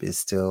 membership is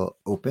still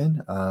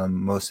open.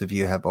 Most of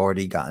you have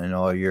already gotten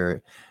all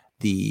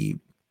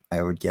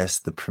I would guess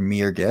the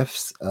premier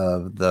gifts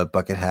of the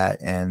bucket hat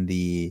and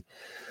the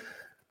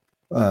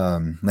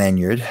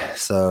lanyard.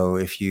 So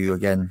if you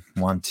again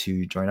want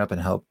to join up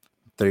and help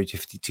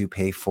 3252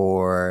 pay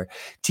for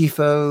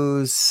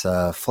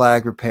tifos,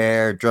 flag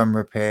repair, drum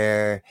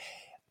repair,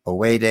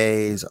 away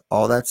days,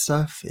 all that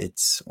stuff,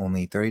 it's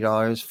only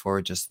 $30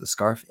 for just the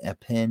scarf, a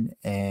pin,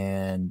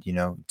 and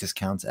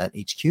discounts at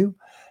HQ,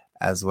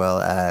 as well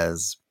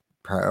as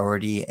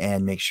priority,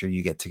 and make sure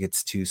you get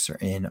tickets to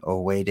certain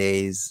away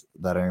days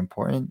that are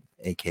important,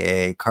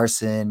 aka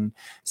Carson,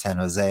 San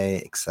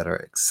Jose,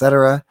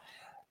 etc.,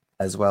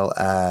 as well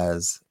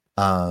as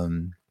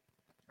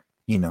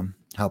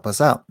help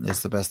us out.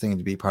 It's the best thing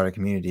to be part of the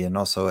community, and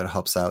also it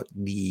helps out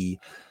the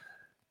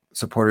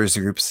supporters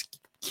groups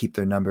keep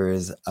their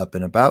numbers up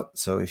and about.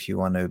 So if you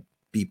want to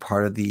be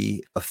part of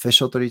the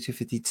official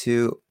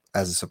 3252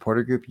 as a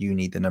supporter group, you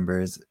need the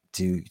numbers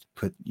to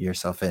put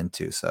yourself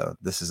into. So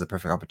this is a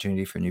perfect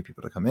opportunity for new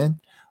people to come in,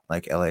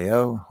 like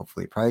LAO,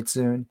 hopefully Pride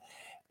soon,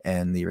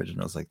 and the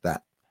originals like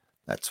that.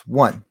 That's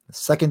one. The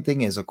second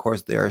thing is, of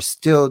course, there are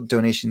still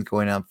donations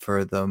going up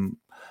for the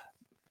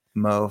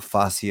Mo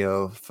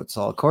Facio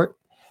futsal court.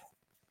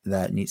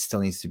 That still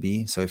needs to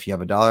be. So if you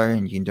have $1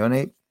 and you can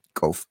donate,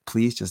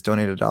 please just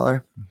donate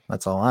 $1.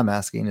 That's all I'm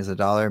asking is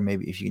 $1.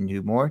 Maybe if you can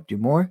do more, do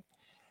more.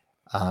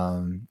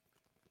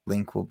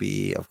 Link will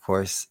be, of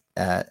course,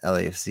 at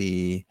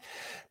lafc.com/Mo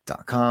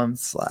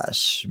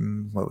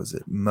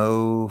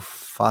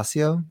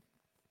Facio.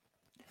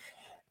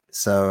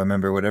 So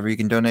remember, whatever you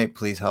can donate,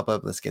 please help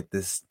up. Let's get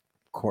this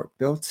court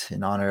built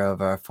in honor of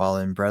our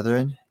fallen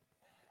brethren,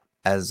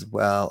 as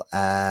well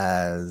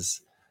as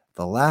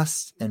the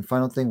last and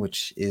final thing,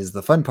 which is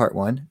the fun part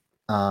one.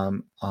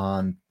 On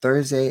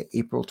Thursday,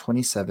 April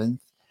 27th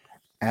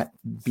at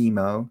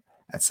BMO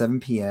at 7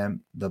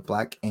 p.m., the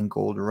Black and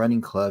Gold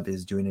Running Club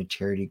is doing a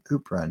charity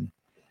group run.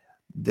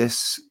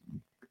 This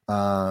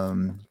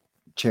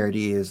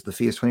charity the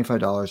fee is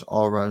 $25.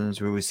 All runners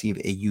will receive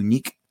a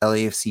unique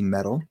LAFC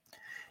medal.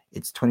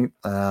 It's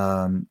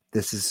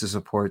this is to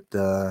support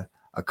the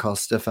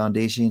Acosta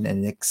Foundation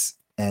and Nick's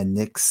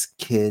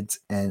Kids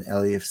and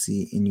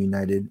LAFC in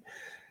uniting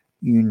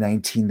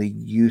the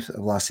youth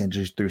of Los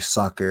Angeles through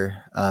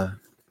soccer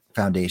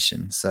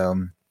foundation.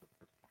 So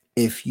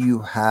if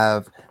you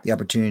have the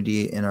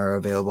opportunity and are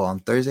available on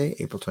Thursday,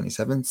 April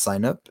 27th,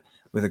 sign up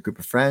with a group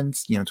of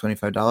friends,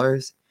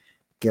 $25,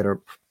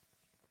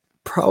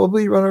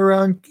 probably run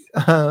around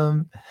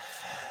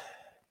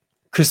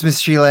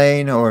Christmas Tree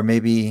Lane or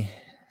maybe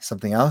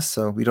something else.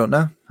 So we don't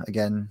know.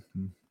 Again,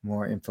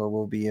 more info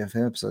will be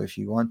available. So if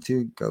you want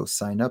to, go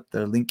sign up.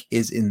 The link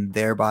is in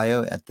their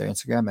bio at their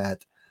Instagram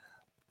at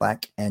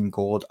Black and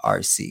Gold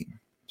RC.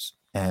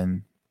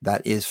 And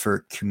that is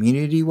for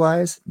community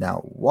wise.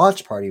 Now,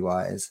 watch party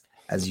wise,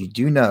 as you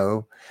do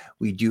know,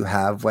 we do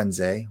have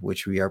Wednesday,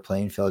 which we are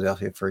playing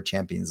Philadelphia for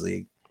Champions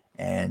League.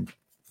 And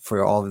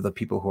for all of the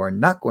people who are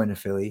not going to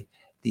Philly,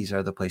 these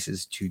are the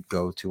places to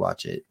go to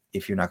watch it.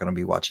 If you're not going to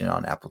be watching it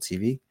on Apple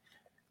TV,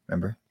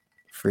 remember,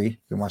 free. You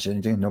can watch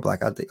anything. No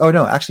blackout. Oh,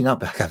 no, actually not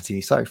blackout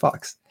TV. Sorry,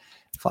 Fox,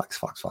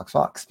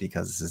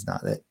 because this is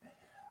not it.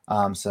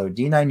 So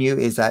D9U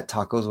is at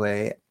Tacos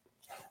Way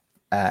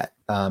at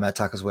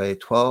Tacos Way,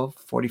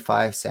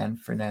 1245 San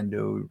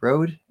Fernando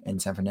Road in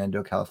San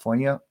Fernando,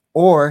 California.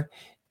 Or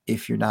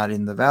if you're not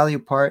in the value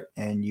part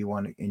and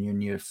you're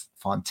near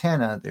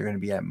Fontana, they're going to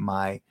be at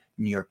My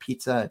New York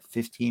Pizza at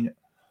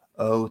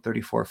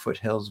 15034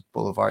 Foothills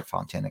Boulevard,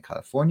 Fontana,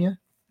 California.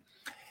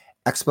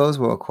 Expos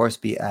will, of course,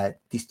 be at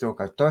Distro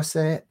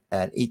 14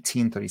 at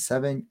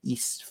 1837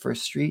 East 1st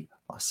Street,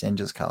 Los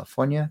Angeles,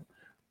 California.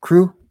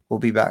 Crew will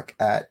be back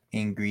at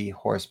Angry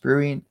Horse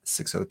Brewing,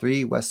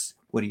 603 West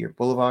Whittier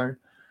Boulevard.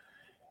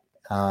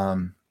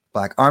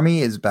 Black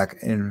Army is back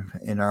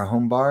in our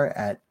home bar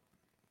at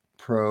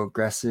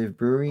Progressive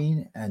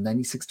Brewing at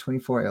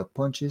 9624 El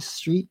Ponches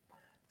Street,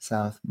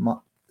 South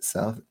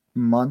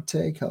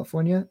Monte,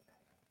 California.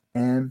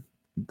 And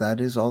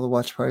that is all the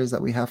watch parties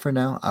that we have for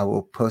now. I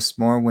will post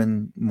more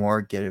when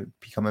more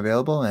become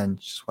available, and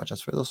just watch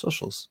us for those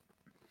socials.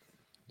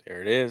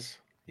 There it is.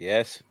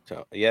 Yes.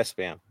 Yes,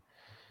 Bam.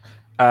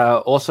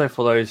 Also,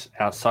 for those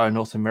outside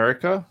North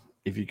America,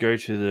 if you go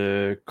to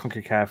the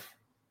CONCACAF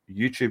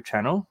YouTube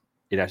channel,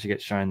 it actually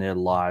gets shown there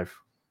live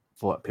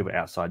for people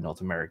outside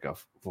North America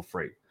for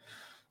free.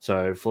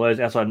 So for those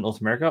outside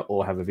North America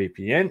or have a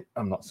VPN,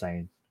 I'm not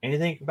saying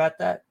anything about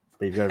that,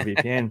 but if you got a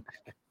VPN,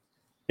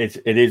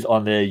 it is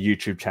on their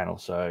YouTube channel.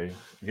 So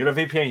if you got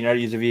a VPN, you know how to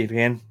use a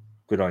VPN,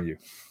 good on you.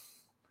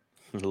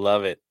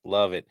 Love it.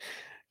 Love it.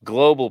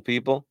 Global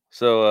people.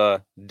 So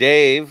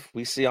Dave,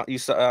 we saw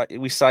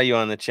you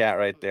on the chat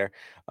right there.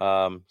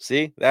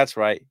 See, that's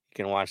right. You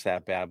can watch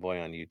that bad boy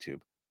on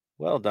YouTube.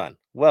 Well done,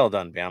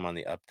 Bam, on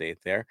the update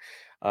there.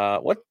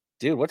 What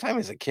time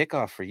is the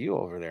kickoff for you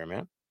over there,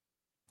 man?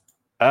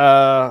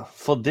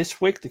 For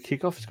this week, the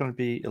kickoff is going to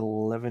be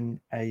 11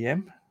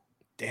 a.m.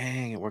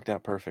 Dang, it worked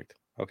out perfect.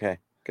 Okay,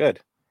 good.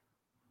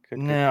 Good.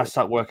 I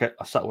start work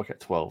at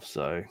 12.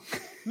 So,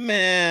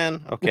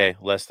 man, okay,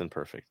 less than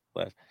perfect.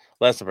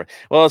 Less than perfect.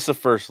 Well, it's the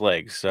first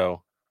leg,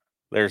 so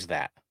there's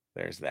that.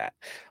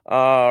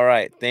 All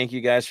right. Thank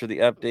you guys for the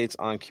updates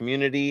on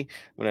community.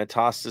 I'm going to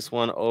toss this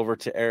one over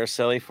to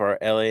Araceli for our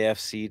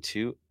LAFC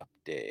 2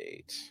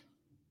 update.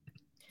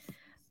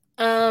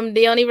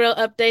 The only real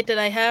update that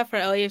I have for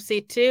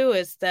LAFC 2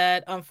 is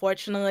that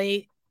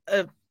unfortunately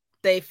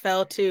they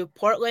fell to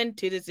Portland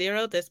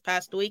 2-0 this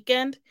past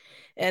weekend,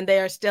 and they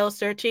are still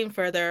searching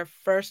for their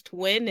first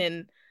win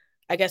in,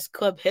 I guess,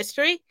 club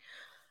history.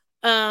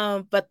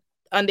 But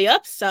on the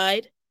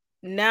upside,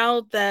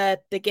 now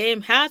that the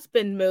game has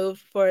been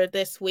moved for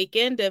this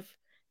weekend, if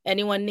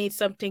anyone needs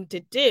something to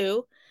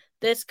do,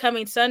 this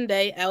coming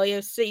Sunday,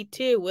 LAFC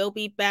 2 will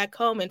be back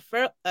home in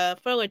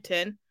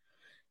Fullerton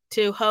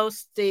to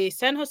host the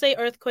San Jose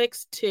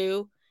Earthquakes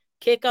 2.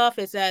 Kickoff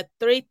is at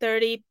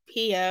 3:30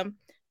 p.m.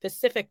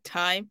 Pacific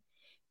time.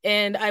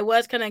 And I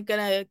was kind of going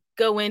to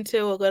go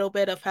into a little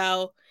bit of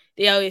how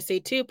the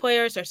LAFC 2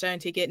 players are starting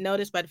to get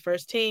noticed by the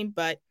first team,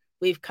 but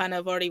we've kind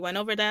of already went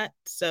over that.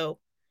 So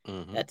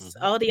that's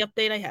all the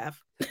update I have.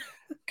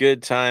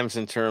 Good times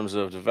in terms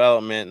of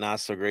development,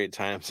 not so great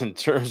times in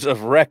terms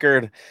of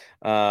record.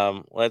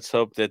 Let's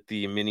hope that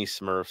the mini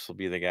Smurfs will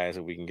be the guys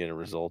that we can get a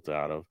result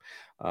out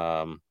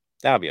of.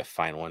 That'll be a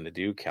fine one to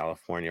do.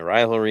 California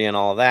rivalry and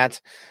all that.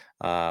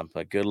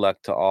 But good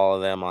luck to all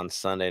of them on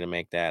Sunday to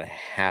make that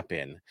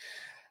happen.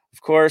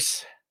 Of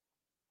course,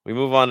 we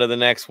move on to the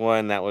next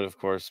one. That would, of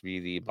course, be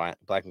the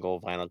Black and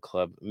Gold Vinyl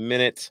Club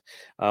Minute.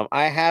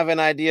 I have an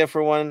idea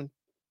for one.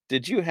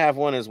 Did you have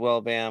one as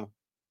well, Bam?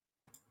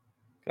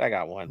 I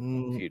got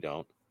one. If you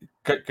don't,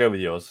 go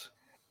with yours.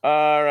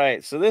 All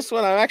right. So this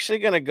one, I'm actually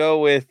going to go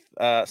with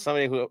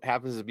somebody who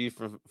happens to be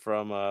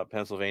from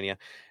Pennsylvania,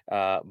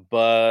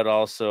 but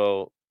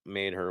also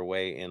made her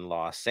way in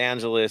Los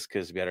Angeles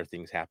because better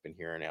things happen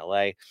here in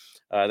LA.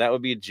 That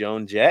would be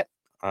Joan Jett.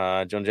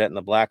 Joan Jett and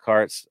the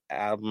Blackhearts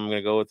album. I'm going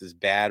to go with his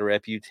Bad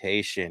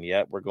Reputation.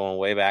 Yep, we're going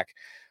way back.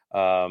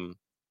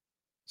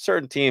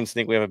 Certain teams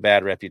think we have a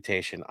bad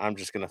reputation. I'm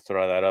just going to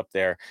throw that up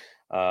there.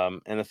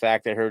 And the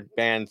fact that her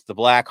band's the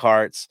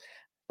Blackhearts,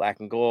 Black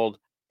and Gold,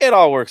 it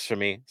all works for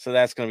me. So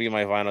that's going to be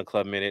my Vinyl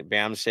Club Minute.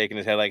 Bam's shaking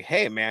his head like,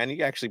 hey, man,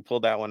 you actually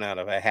pulled that one out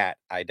of a hat.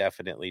 I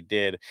definitely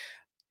did.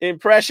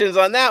 Impressions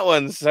on that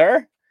one,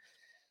 sir?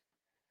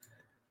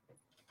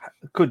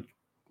 Good.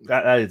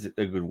 That is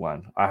a good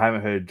one. I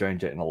haven't heard Joan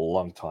Jett in a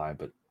long time,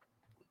 but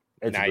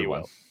it's now a good you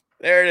one. Will.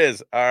 There it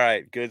is. All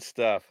right. Good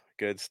stuff.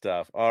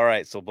 All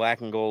right. So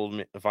Black and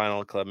Gold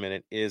Vinyl Club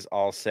Minute is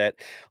all set.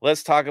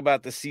 Let's talk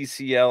about the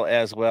CCL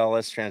as well.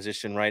 Let's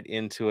transition right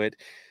into it.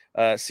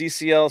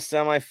 CCL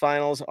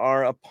semifinals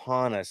are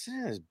upon us.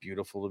 It is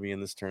beautiful to be in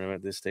this tournament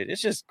at this stage.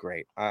 It's just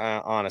great.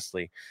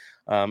 Honestly,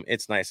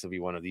 it's nice to be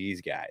one of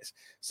these guys.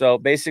 So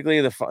basically,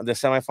 the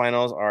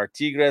semifinals are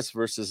Tigres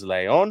versus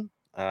León.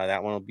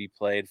 That one will be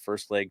played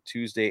first leg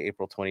Tuesday,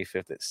 April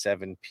 25th at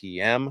 7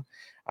 p.m.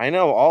 I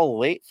know, all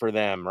late for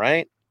them,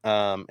 right?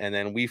 And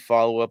then we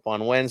follow up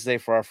on Wednesday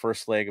for our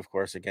first leg, of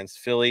course, against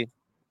Philly.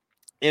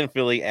 In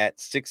Philly at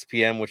 6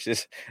 p.m., which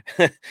is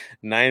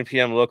 9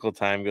 p.m. local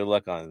time. Good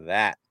luck on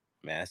that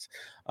mess.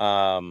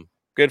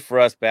 Good for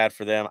us, bad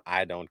for them.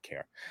 I don't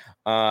care.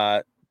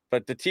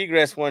 But the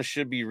Tigres one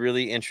should be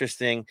really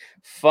interesting.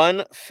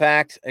 Fun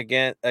fact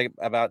again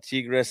about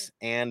Tigres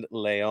and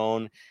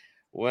León.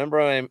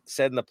 Remember I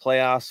said in the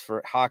playoffs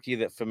for hockey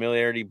that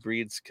familiarity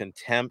breeds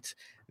contempt?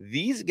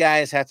 These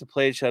guys have to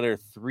play each other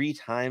 3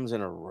 times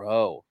in a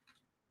row.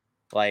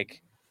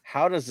 Like,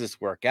 how does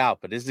this work out?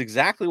 But it's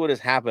exactly what has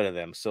happened to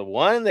them. So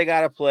one, they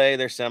got to play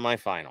their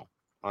semifinal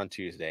on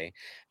Tuesday.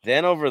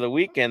 Then over the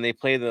weekend, they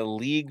play the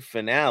league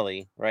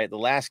finale, right? The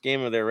last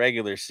game of their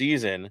regular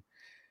season,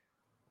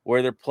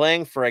 where they're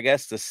playing for, I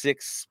guess, the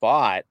 6th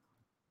spot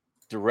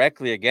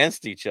directly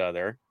against each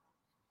other.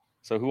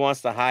 So who wants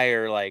the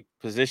higher like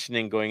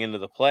positioning going into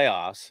the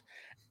playoffs?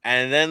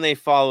 And then they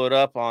followed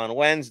up on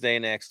Wednesday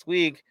next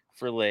week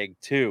for leg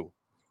 2.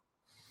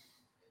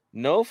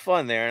 No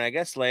fun there. And I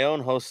guess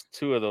Leon hosts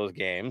 2 of those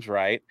games,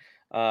 right?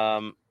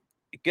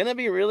 Going to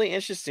be really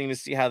interesting to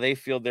see how they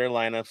field their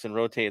lineups and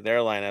rotate their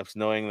lineups,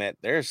 knowing that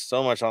there's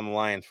so much on the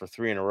line for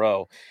 3 in a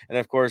row. And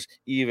of course,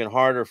 even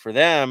harder for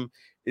them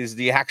is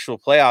the actual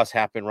playoffs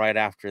happen right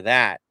after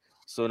that.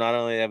 So not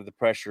only have the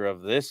pressure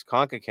of this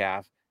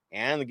CONCACAF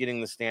and getting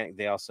the stand,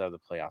 they also have the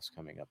playoffs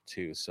coming up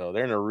too. So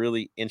they're in a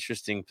really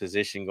interesting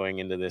position going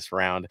into this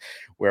round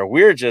where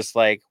we're just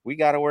like, we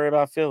got to worry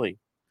about Philly.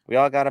 We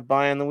all got to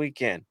buy on the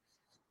weekend.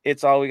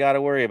 It's all we got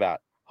to worry about.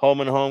 Home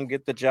and home,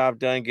 get the job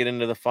done, get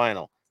into the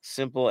final.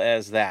 Simple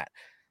as that.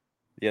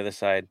 The other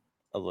side,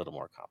 a little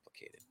more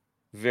complicated.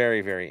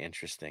 Very, very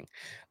interesting.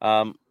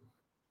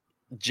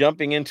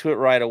 Jumping into it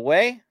right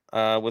away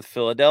with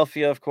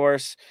Philadelphia, of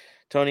course.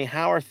 Tony,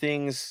 how are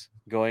things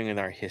going in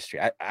our history?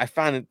 I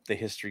found the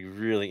history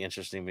really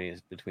interesting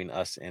between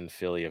us and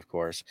Philly, of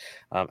course.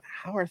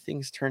 How are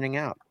things turning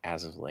out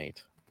as of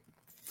late?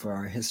 For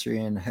our history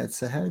and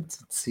heads-to-heads,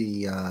 let's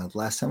see.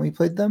 Last time we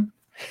played them,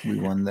 we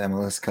won the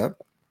MLS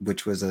Cup,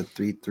 which was a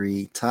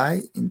 3-3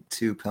 tie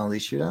into penalty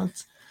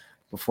shootouts.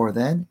 Before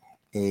then,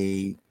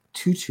 a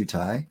 2-2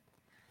 tie,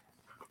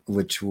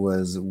 which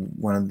was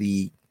one of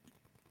the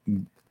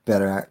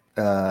better.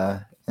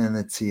 And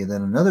let's see,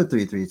 then another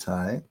 3-3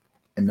 tie,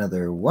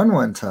 another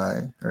 1-1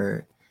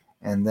 tie,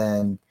 and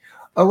then,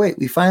 oh wait,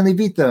 we finally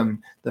beat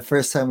them the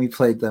first time we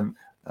played them,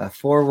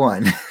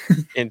 4-1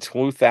 in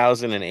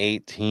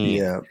 2018.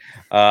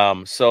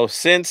 Yeah. So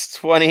since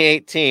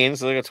 2018,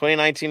 so like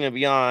 2019 and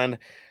beyond,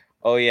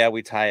 oh yeah,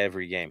 we tie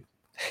every game.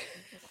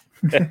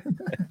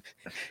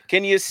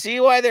 Can you see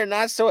why they're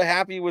not so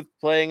happy with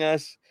playing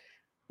us?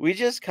 We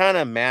just kind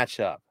of match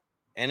up,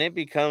 and it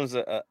becomes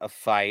a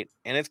fight,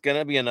 and it's going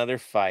to be another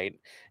fight.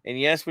 And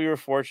yes, we were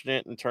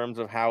fortunate in terms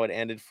of how it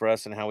ended for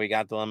us and how we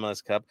got the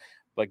MLS Cup.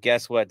 But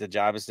guess what? The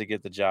job is to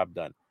get the job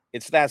done.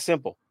 It's that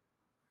simple.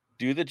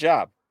 Do the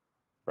job,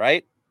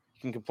 right?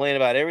 You can complain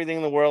about everything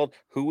in the world,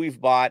 who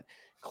we've bought,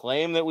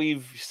 claim that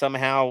we've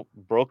somehow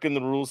broken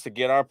the rules to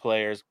get our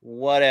players,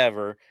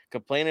 whatever.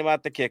 Complain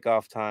about the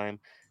kickoff time,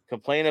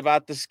 complain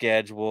about the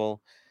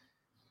schedule.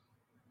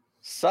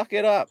 Suck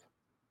it up.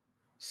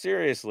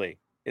 Seriously,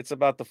 it's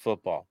about the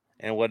football.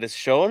 And what is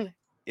shown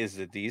is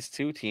that these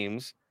two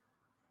teams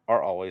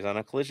are always on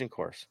a collision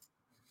course.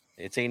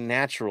 It's a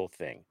natural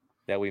thing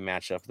that we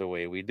match up the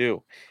way we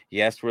do.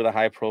 Yes, we're the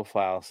high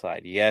profile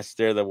side. Yes,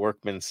 they're the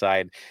workman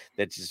side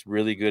that's just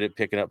really good at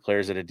picking up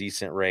players at a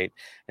decent rate.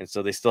 And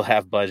so they still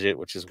have budget,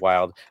 which is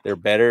wild. They're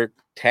better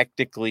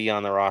technically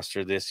on the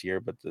roster this year,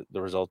 but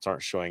the results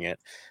aren't showing it.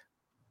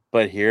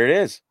 But here it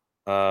is.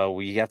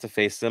 We have to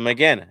face them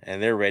again,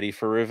 and they're ready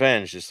for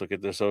revenge. Just look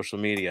at their social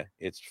media.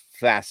 It's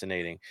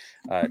fascinating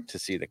to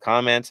see the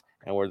comments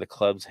and where the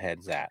club's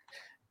head's at.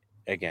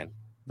 Again,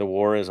 the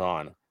war is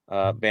on.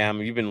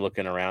 Bam, you've been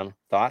looking around.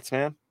 Thoughts,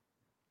 man?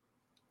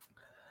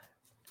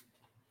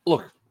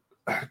 Look,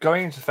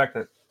 going into the fact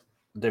that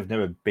they've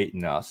never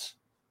beaten us,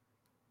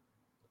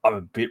 I'm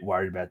a bit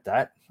worried about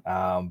that.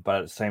 But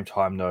at the same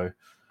time, though,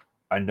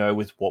 I know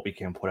with what we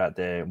can put out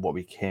there, what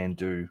we can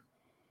do,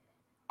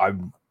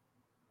 I'm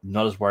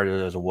not as worried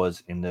as I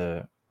was in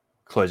the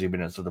closing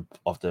minutes of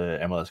the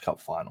MLS Cup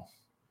final.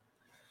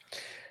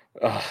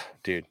 Oh,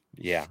 dude,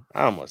 yeah,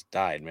 I almost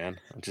died, man.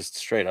 Just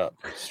straight up,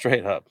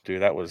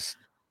 dude. That was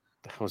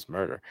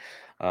murder.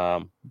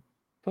 But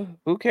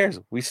who cares?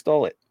 We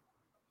stole it.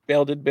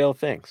 Bale did Bale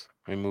things.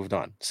 We moved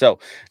on. So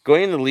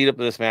going in the lead up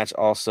to this match,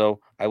 also,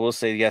 I will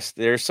say yes,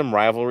 there's some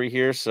rivalry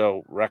here.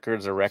 So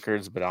records are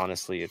records, but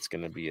honestly, it's a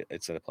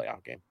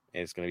playoff game.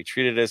 It's going to be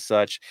treated as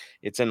such.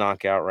 It's a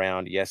knockout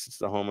round. Yes, it's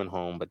the home and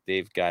home, but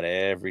they've got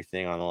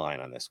everything on the line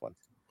on this one,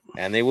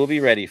 and they will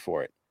be ready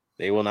for it.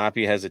 They will not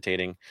be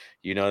hesitating.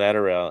 You know that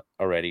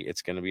already.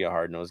 It's going to be a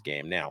hard-nosed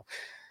game. Now,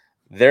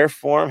 their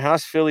form,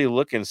 how's Philly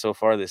looking so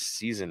far this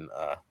season,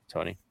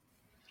 Tony?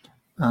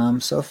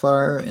 So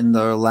far in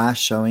the last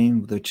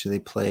showing, which they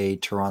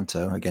played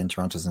Toronto, again,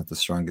 Toronto's not the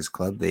strongest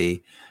club.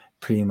 They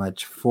pretty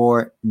much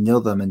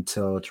 4-0 them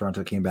until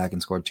Toronto came back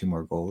and scored 2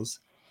 more goals.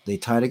 They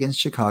tied against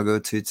Chicago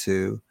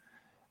 2-2.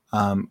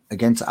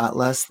 Against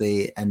Atlas,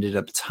 they ended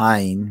up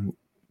tying,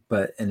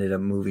 but ended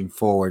up moving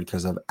forward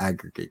because of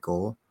aggregate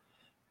goal.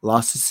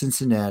 Lost to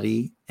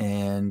Cincinnati,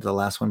 and the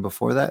last one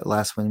was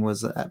against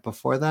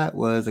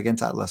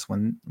Atlas,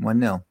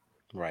 1-0.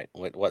 Right.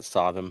 What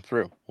saw them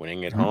through?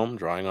 Winning at home,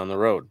 drawing on the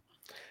road.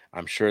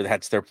 I'm sure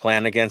that's their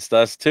plan against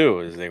us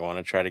too, is they want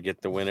to try to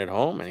get the win at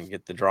home and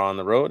get the draw on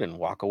the road and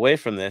walk away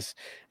from this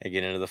and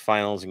get into the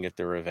finals and get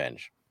their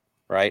revenge.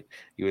 Right?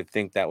 You would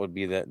think that would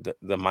be the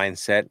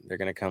mindset. They're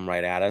going to come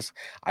right at us.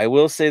 I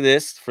will say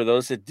this, for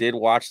those that did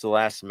watch the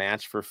last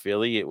match for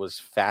Philly, it was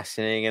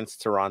fascinating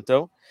against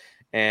Toronto.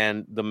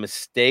 And the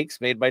mistakes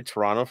made by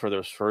Toronto for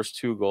those first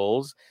 2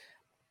 goals,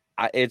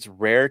 it's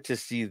rare to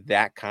see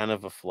that kind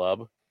of a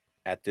flub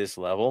at this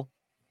level.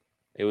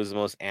 It was the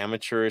most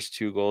amateurish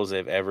 2 goals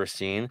I've ever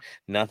seen.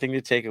 Nothing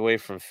to take away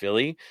from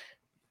Philly,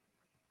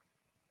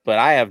 but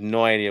I have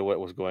no idea what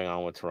was going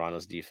on with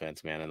Toronto's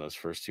defense, man, in those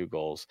first 2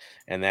 goals.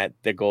 And that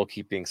the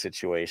goalkeeping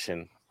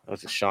situation,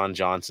 Sean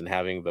Johnson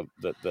having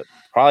the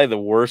probably the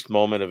worst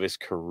moment of his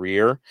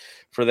career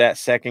for that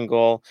second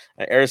goal.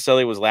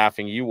 Araceli was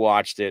laughing. You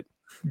watched it.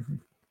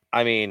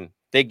 I mean,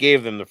 they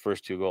gave them the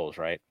first 2 goals,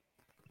 right?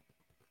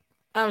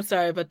 I'm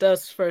sorry, but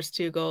those first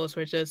 2 goals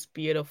were just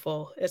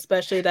beautiful,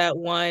 especially that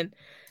one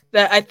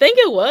that I think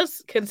it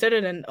was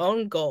considered an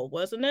own goal,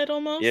 wasn't it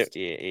almost?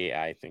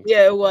 Yeah, I think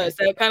Yeah, so, it was.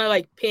 right? That kind of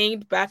like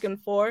pinged back and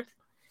forth.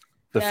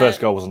 The first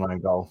goal was an own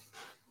goal.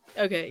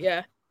 Okay,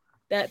 yeah.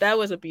 That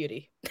was a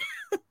beauty.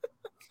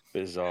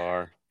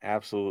 Bizarre.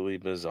 Absolutely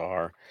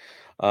bizarre.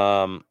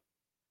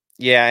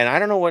 Yeah, and I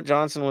don't know what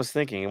Johnson was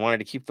thinking. He wanted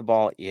to keep the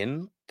ball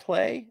in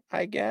play,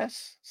 I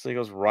guess. So he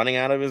goes running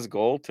out of his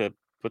goal to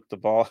put the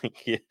ball,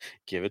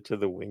 give it to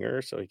the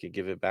winger so he could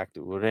give it back to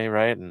Ure,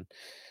 right? And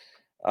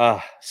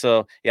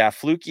so yeah,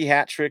 fluky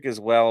hat trick as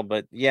well.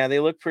 But yeah, they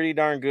look pretty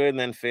darn good and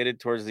then faded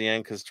towards the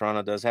end because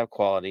Toronto does have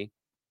quality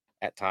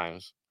at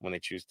times when they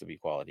choose to be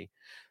quality.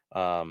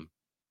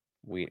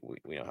 We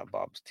know how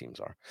Bob's teams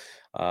are.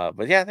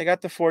 But yeah, they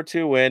got the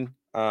 4-2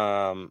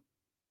 win.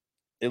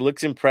 It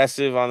looks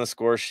impressive on the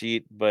score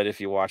sheet, but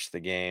if you watch the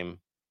game,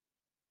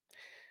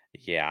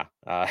 yeah,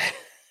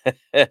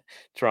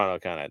 Toronto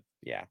kind of,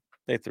 yeah,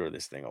 they threw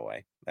this thing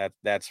away.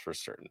 That's for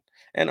certain,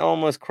 and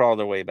almost crawled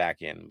their way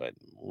back in, but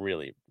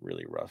really,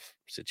 really rough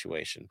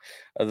situation.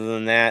 Other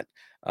than that,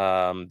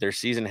 their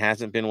season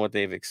hasn't been what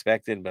they've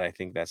expected, but I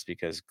think that's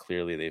because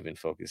clearly they've been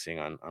focusing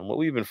on what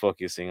we've been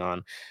focusing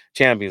on,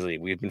 Champions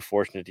League. We've been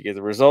fortunate to get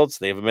the results.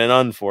 They've been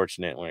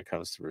unfortunate when it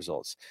comes to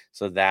results.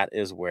 So that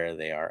is where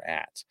they are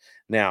at.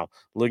 Now,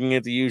 looking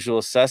at the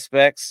usual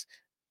suspects,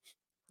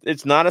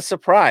 it's not a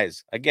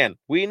surprise. Again,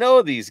 we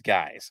know these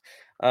guys.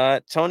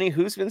 Tony,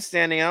 who's been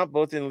standing out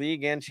both in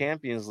league and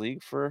Champions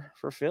League for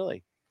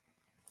Philly?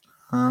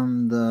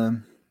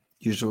 The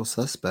usual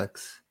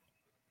suspects.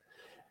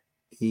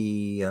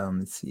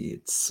 Let's see,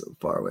 it's so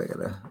far away. I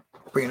gotta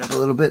bring it up a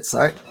little bit.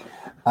 Sorry.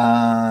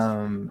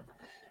 Gazad,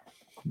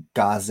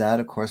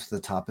 of course, for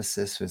the top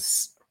assist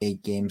with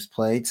 8 games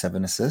played,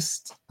 7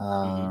 assists.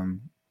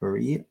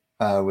 Marie,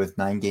 with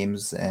 9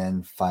 games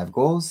and 5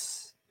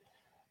 goals.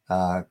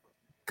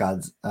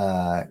 Gazad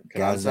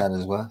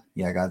as well.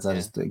 Yeah, Gazad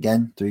is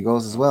again 3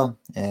 goals as well.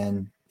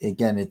 And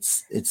again,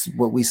 it's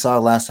what we saw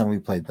last time we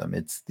played them.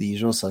 It's the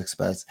usual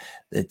suspects.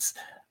 It's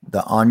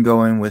the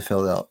ongoing with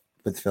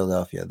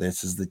Philadelphia.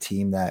 This is the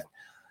team that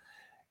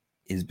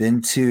has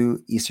been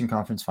to Eastern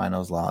Conference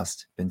Finals,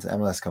 lost, been to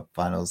MLS Cup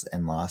Finals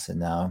and lost, and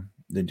now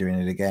they're doing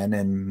it again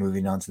and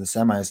moving on to the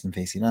semis and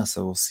facing us.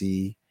 So we'll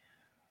see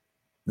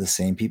the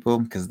same people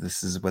because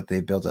this is what they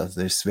built us.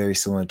 They're very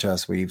similar to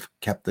us. We've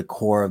kept the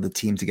core of the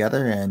team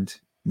together, and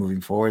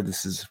moving forward,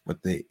 this is what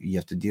you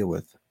have to deal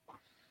with.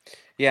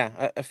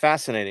 Yeah,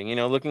 fascinating. You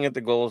know, looking at the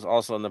goals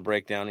also in the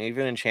breakdown,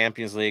 even in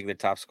Champions League, the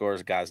top scorer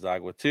is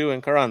Gazdag with 2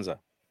 and Carranza.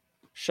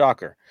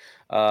 Shocker.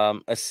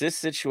 Assist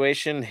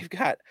situation, they've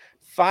got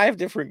 5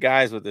 different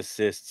guys with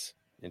assists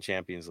in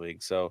Champions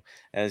League. So,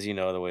 as you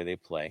know, the way they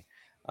play.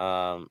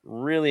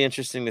 Really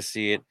interesting to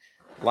see it.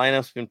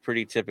 Lineup's been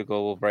pretty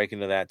typical. We'll break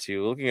into that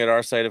too. Looking at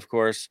our side, of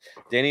course,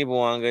 Danny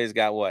Bouanga has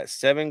got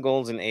 7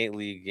 goals in 8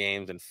 league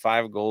games and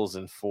 5 goals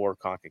in 4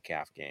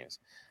 CONCACAF games.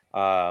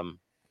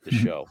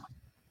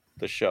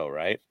 The show,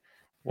 right?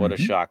 What a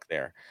shock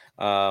there.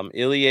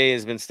 Ilie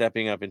has been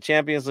stepping up in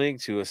Champions League,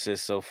 2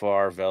 assists so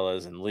far.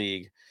 Velas in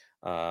league.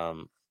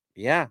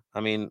 Yeah, I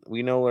mean,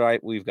 we know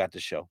what we've got to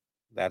show.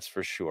 That's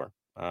for sure.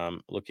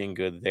 Looking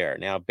good there.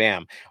 Now,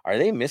 Bam, are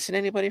they missing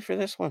anybody for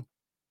this one?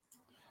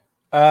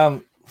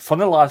 From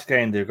the last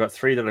game, they've got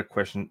 3 that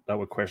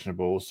were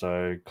questionable.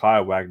 So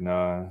Kyle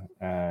Wagner,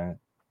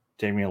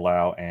 Damian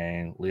Lau,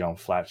 and Leon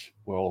Flatch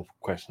were all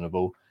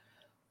questionable.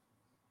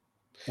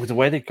 With the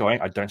way they're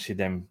going, I don't see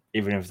them,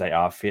 even if they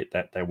are fit,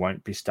 that they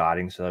won't be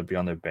starting, so they'll be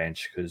on the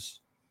bench because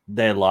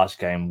their last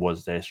game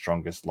was their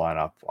strongest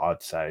lineup,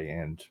 I'd say,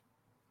 and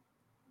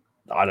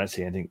I don't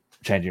see anything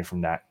changing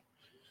from that.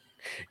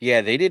 Yeah,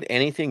 they did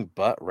anything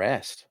but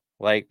rest.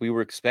 Like we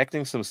were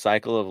expecting some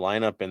cycle of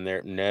lineup in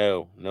there.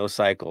 No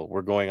cycle.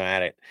 We're going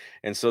at it.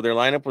 And so their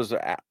lineup was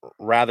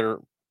rather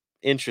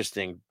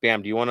interesting.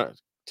 Bam, do you want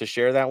to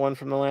share that one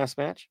from the last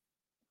match?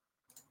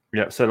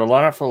 Yeah, so the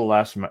lineup for the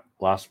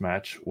last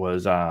match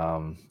was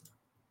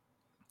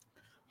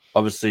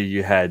obviously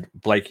you had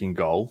Blake in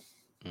goal.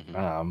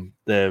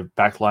 The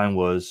back line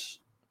was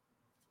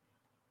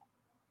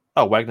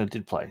Wagner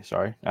did play,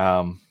 sorry.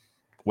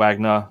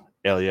 Wagner,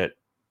 Elliott,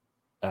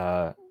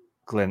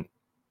 Glesnes,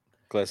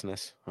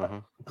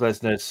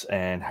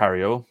 and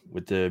Harriel,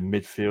 with the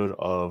midfield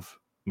of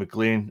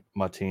McGlynn,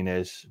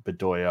 Martinez,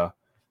 Bedoya,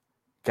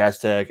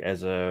 Gazdag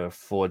as a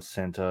forward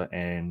center,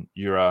 and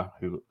Ura,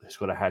 who's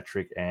got a hat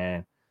trick,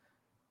 and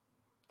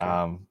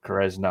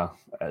Karesna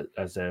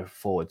as their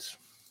forwards.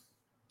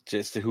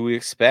 Just who we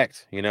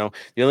expect, you know.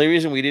 The only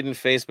reason we didn't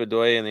face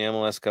Bedoya in the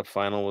MLS Cup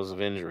final was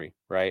of injury,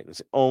 right? That's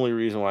the only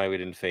reason why we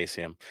didn't face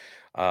him.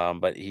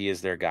 But he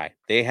is their guy.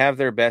 They have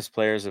their best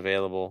players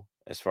available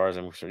as far as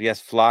I'm concerned. Yes,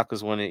 Flock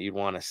is one that you'd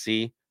want to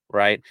see,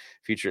 right?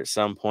 Feature at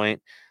some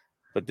point.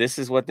 But this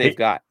is what they've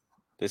got.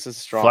 This is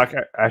strong. Flack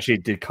actually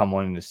did come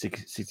on in the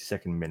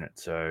 62nd minute,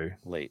 so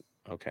Late.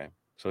 Okay.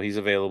 So he's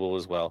available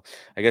as well.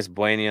 I guess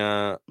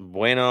Bueno,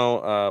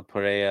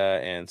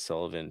 Perea, and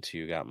Sullivan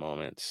too got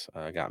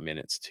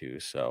minutes too.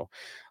 So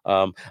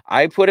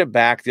I put it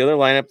back. The other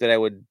lineup that I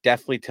would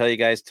definitely tell you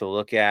guys to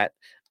look at,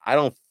 I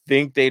don't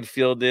think they'd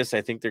field this.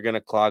 I think they're going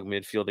to clog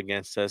midfield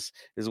against us,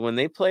 is when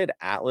they played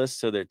Atlas,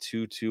 so they're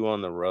 2-2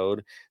 on the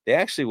road. They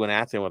actually went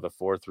at them with a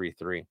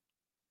 4-3-3,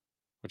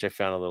 which I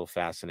found a little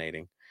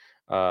fascinating.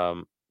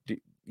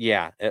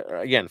 Yeah,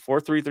 again,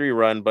 4-3-3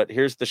 run, but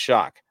here's the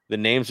shock. The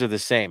names are the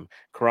same.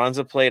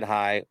 Carranza played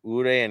high.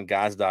 Ure and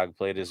Gazdag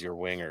played as your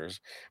wingers.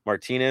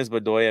 Martinez,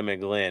 Bedoya,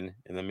 McGlynn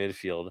in the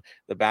midfield.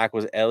 The back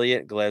was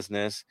Elliott,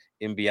 Glesnes,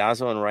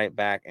 Imbiazo on right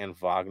back, and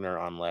Wagner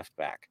on left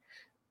back.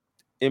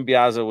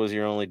 Imbiazo was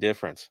your only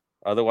difference.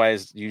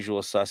 Otherwise,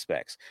 usual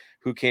suspects.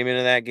 Who came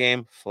into that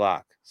game?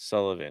 Flock,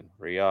 Sullivan,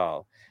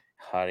 Real,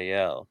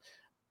 Hariel.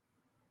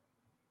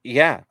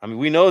 Yeah, I mean,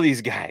 we know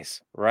these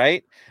guys,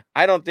 right?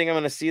 I don't think I'm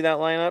going to see that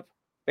lineup.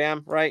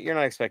 Bam, right? You're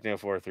not expecting a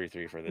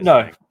 4-3-3 for this.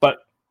 No, thing. but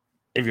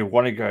if you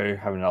want to go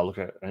have another look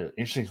at an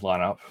interesting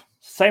lineup,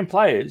 same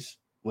players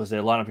was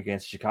their lineup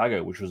against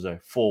Chicago, which was a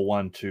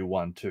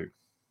 4-1-2-1-2.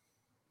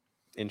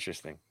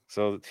 Interesting.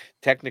 So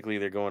technically,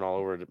 they're going all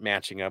over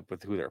matching up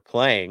with who they're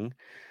playing,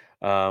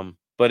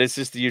 but it's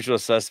just the usual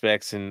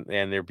suspects, and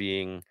they're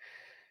being,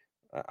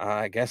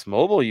 I guess,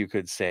 mobile. You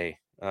could say,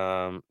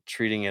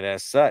 treating it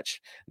as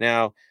such.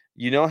 Now,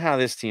 you know how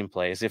this team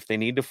plays. If they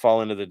need to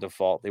fall into the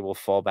default, they will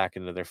fall back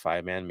into their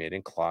 5-man mid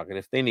and clog it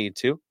if they need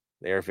to.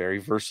 They are very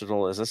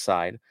versatile as a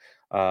side.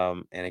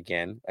 And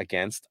again,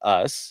 against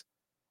us,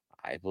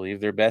 I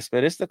believe their best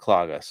bet is to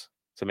clog us,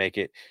 to make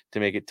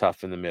it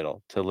tough in the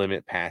middle, to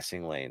limit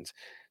passing lanes,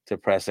 to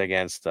press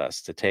against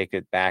us, to take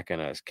it back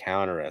on us,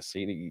 counter us.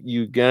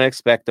 You're going to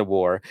expect a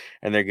war,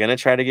 and they're going to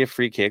try to get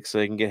free kicks so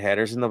they can get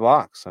headers in the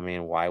box. I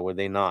mean, why would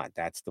they not?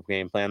 That's the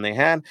game plan they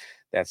had.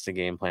 That's the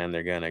game plan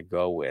they're going to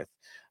go with.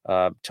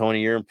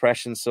 Tony, your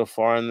impressions so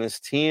far on this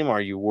team?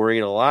 Are you worried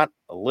a lot,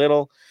 a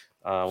little?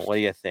 What do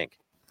you think?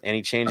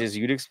 Any changes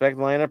you'd expect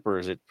lineup, or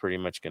is it pretty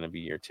much going to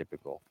be your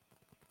typical?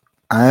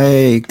 I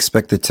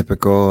expect the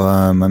typical.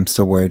 I'm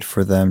still worried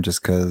for them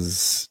just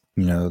because,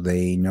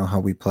 they know how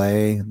we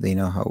play. They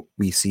know how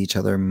we see each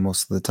other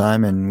most of the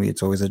time, and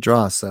it's always a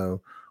draw.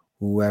 So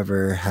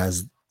whoever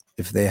has,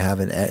 if they have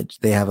an edge,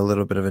 they have a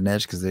little bit of an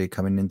edge because they're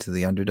coming into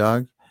the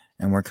underdog,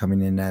 and we're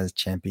coming in as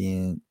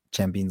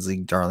Champions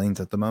League darlings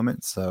at the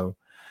moment. So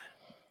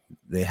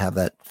they have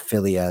that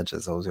Philly edge,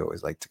 as we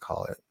always like to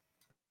call it.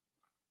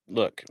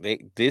 Look,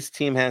 this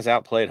team has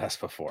outplayed us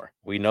before.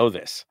 We know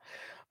this.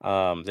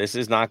 This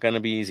is not going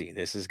to be easy.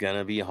 This is going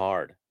to be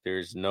hard.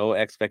 There's no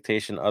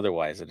expectation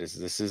otherwise.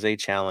 This is a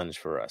challenge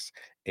for us,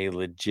 a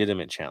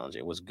legitimate challenge.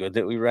 It was good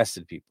that we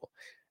rested people.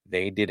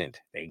 They didn't.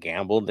 They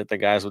gambled that the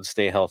guys would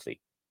stay healthy.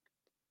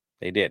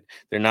 They did.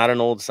 They're not an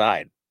old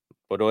side.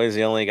 Bedoya is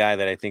the only guy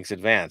that I think's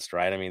advanced,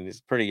 right? I mean, it's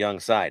a pretty young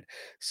side.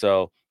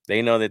 So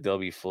they know that they'll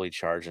be fully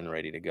charged and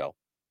ready to go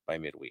by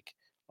midweek.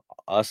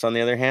 Us, on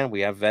the other hand,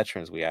 we have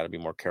veterans. We got to be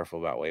more careful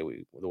about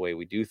the way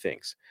we do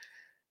things.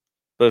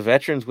 But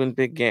veterans win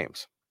big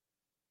games.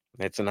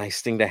 It's a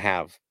nice thing to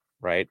have,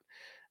 right,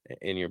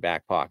 in your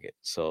back pocket.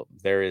 So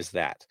there is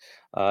that.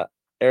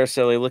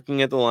 Araceli,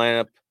 looking at the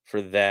lineup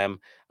for them,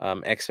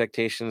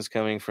 expectations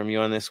coming from you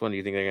on this one, do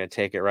you think they're going to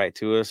take it right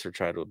to us or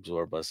try to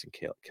absorb us and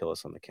kill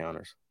us on the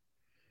counters?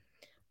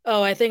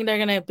 Oh, I think they're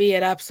going to be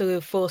at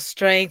absolute full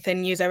strength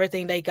and use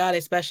everything they got,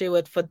 especially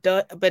with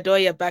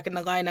Bedoya back in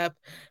the lineup,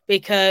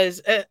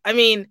 because,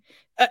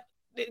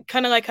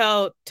 kind of like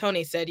how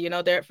Tony said,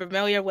 they're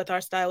familiar with our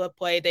style of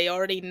play. They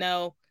already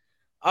know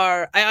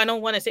I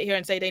don't want to sit here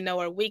and say they know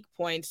our weak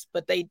points,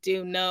 but they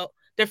do know.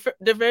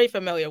 They're very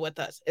familiar with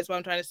us, is what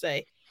I'm trying to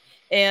say.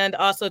 And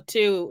also,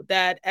 too,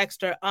 that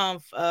extra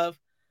oomph of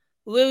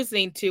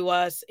losing to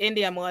us in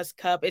the MLS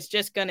Cup, it's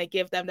just going to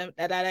give them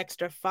that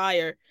extra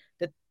fire,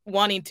 that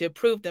wanting to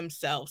prove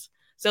themselves.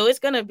 So it's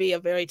going to be a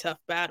very tough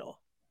battle.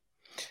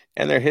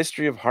 And their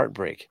history of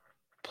heartbreak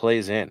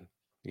plays in.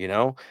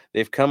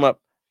 They've come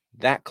up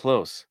that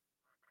close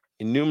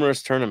in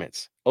numerous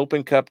tournaments.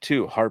 Open Cup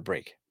 2,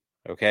 heartbreak.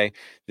 Okay,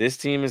 this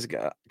team is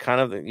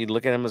kind of, you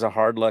look at them as a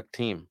hard luck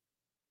team.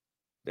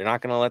 They're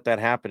not going to let that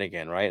happen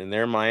again, right? In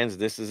their minds,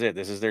 this is it.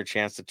 This is their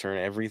chance to turn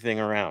everything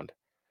around.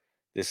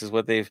 This is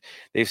what they've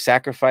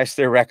sacrificed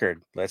their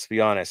record, let's be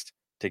honest,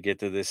 to get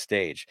to this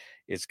stage.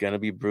 It's going to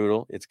be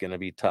brutal. It's going to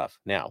be tough.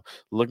 Now,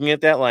 looking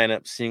at that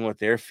lineup, seeing what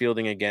they're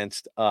fielding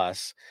against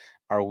us,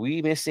 are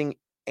we missing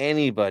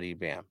anybody,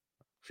 Bam?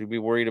 Should we be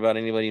worried about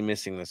anybody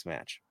missing this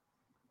match?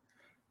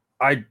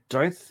 I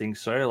don't think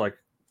so. Like,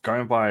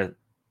 going by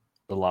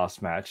the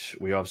last match,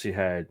 we obviously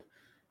had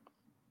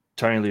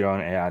Tony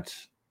Leon out,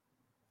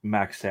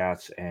 Max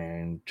out,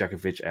 and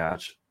Djokovic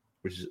out,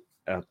 which is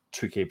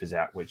 2 keepers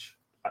out, which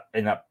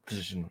in that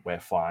position we're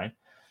fine.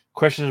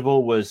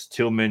 Questionable was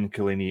Tillman,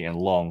 Kalini, and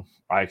Long.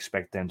 I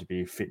expect them to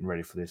be fit and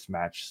ready for this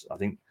match. I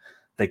think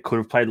they could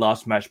have played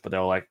last match, but they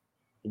were like,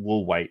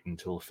 we'll wait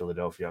until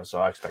Philadelphia. So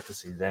I expect to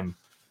see them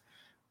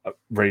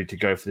ready to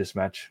go for this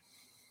match.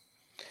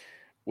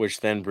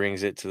 Which then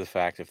brings it to the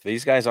fact if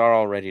these guys are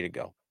all ready to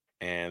go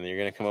and you're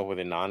going to come up with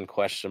a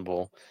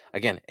non-questionable,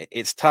 again,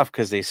 it's tough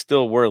because they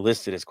still were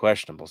listed as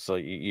questionable. So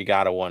you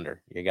got to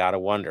wonder.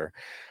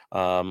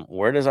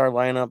 Where does our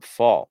lineup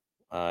fall?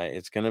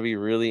 It's going to be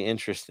really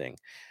interesting.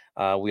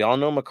 We all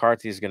know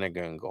McCarthy is going to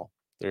go in goal.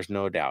 There's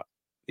no doubt.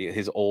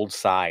 His old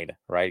side,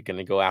 right? Going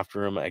to go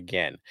after him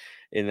again.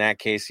 In that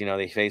case,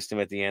 they faced him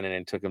at the end and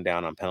then took him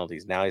down on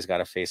penalties. Now he's got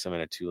to face him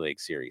in a 2-leg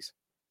series.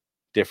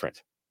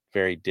 Different.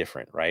 Very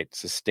different, right?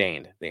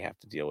 Sustained. They have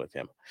to deal with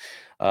him.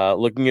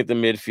 Looking at the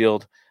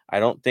midfield,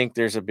 I don't think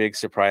there's a big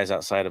surprise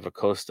outside of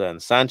Acosta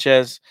and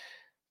Sanchez.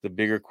 The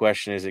bigger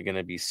question, is it going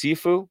to be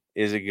Sifu?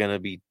 Is it going to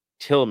be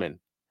Tillman?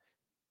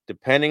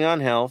 Depending on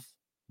health,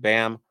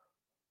 Bam,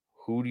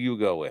 who do you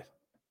go with?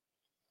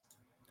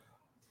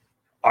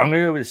 I'm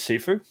going to go with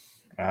Sifu.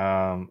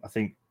 I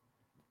think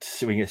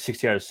we get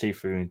 60 out of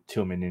Sifu and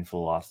Tillman in for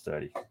the last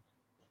 30.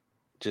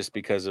 Just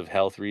because of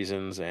health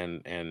reasons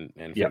and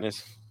Yep.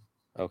 fitness?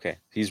 Okay.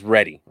 He's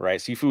ready, right?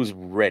 Sifu's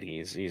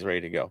ready. He's ready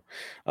to go.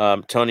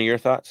 Tony, your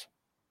thoughts?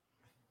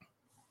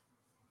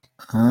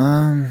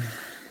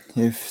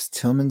 If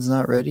Tillman's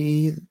not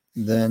ready,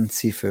 then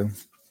Sifu.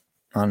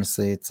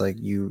 Honestly, it's like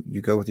you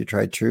go with your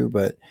tried true,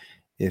 but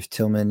if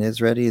Tillman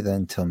is ready,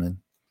 then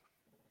Tillman.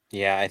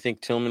 Yeah, I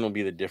think Tillman will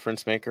be the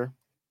difference maker,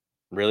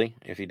 really,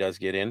 if he does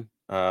get in.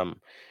 I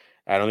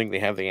don't think they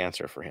have the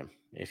answer for him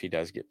if he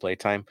does get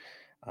playtime.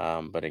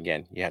 But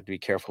again, you have to be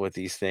careful with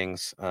these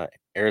things.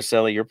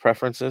 Araceli, your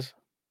preferences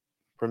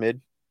for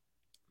mid?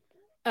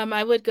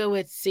 I would go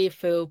with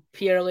Sifu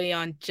purely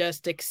on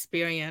just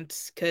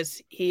experience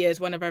because he is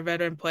one of our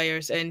veteran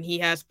players and he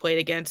has played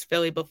against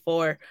Philly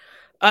before.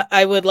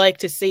 I would like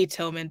to see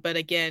Tillman, but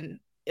again,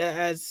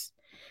 as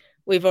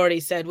we've already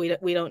said,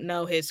 we don't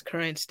know his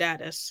current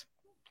status.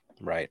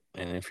 Right.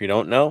 And if you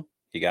don't know,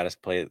 you got to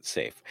play it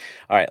safe.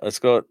 All right, let's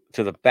go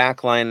to the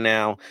back line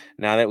now.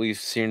 Now that we've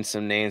seen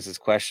some names as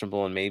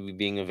questionable and maybe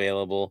being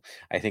available,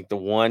 I think the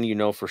one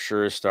for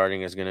sure is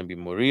starting is going to be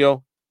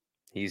Murillo.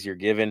 He's your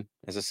given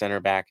as a center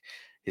back.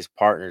 His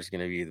partner is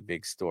going to be the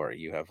big story.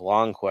 You have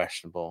Long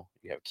questionable.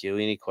 You have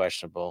Chiellini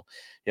questionable.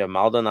 You have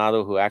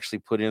Maldonado, who actually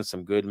put in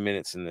some good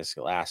minutes in this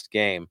last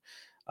game.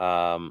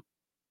 Araceli,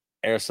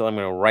 I'm going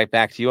to right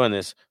back to you on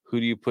this. Who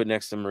do you put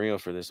next to Murillo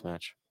for this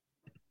match?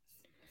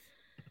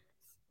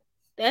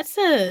 That's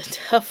a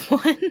tough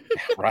one.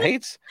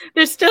 Right?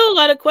 There's still a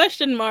lot of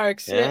question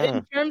marks Yeah.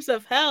 in terms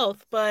of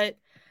health, but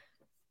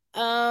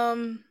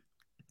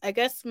I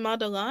guess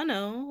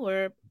Maldonado,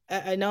 or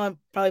I know I'm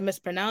probably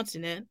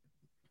mispronouncing it.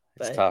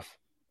 It's tough.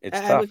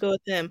 I would go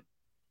with him.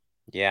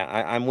 Yeah,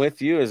 I'm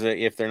with you.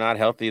 If they're not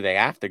healthy, they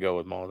have to go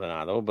with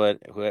Maldonado. But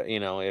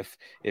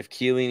if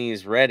Chiellini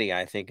is ready,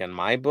 I think in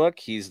my book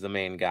he's the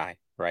main guy.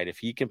 Right? If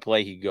he can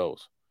play, he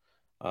goes.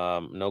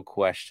 No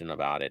question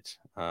about it.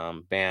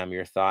 Bam,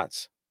 your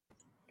thoughts?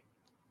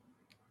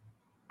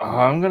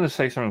 I'm going to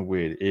say something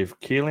weird. If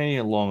Chiellini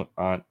and Long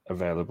aren't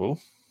available,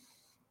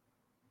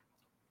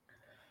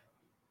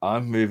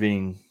 I'm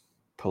moving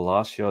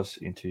Palacios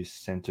into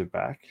centre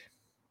back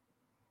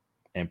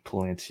and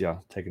Palencia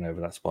taking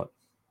over that spot.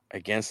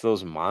 Against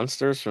those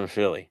monsters from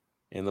Philly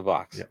in the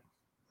box. Yep.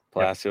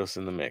 Palacios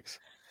in the mix.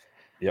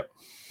 Yep.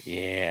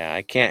 Yeah,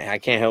 I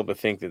can't help but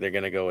think that they're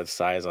going to go with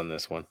size on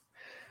this one.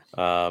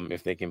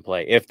 If they can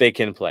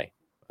play,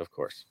 of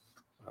course.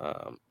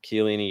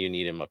 Chiellini, you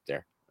need him up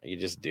there. You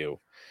just do.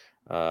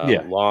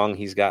 Long,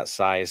 he's got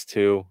size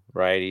too,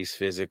 right? He's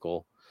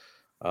physical.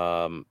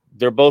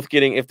 They're both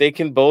getting, if they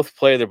can both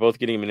play, they're both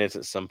getting minutes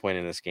at some point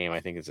in this game. I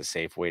think it's a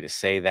safe way to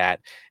say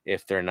that.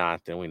 If they're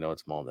not, then we know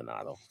it's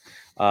Maldonado.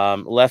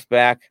 Left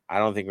back, I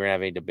don't think we're gonna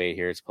have any debate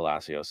here. It's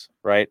Palacios,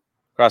 right?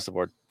 Across the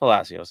board,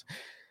 Palacios.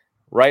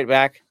 Right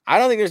back, I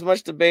don't think there's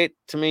much debate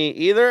to me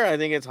either. I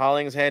think it's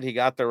Hollingshead. He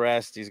got the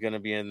rest. He's going to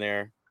be in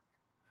there.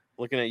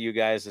 Looking at you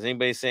guys, is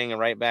anybody saying a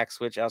right back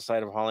switch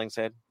outside of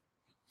Hollingshead?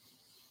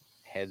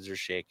 Heads are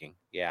shaking.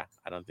 Yeah,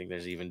 I don't think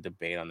there's even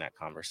debate on that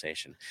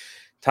conversation.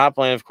 Top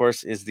line, of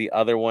course, is the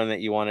other one that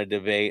you want to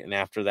debate. And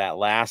after that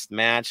last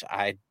match,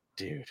 I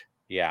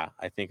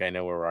think I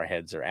know where our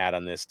heads are at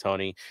on this.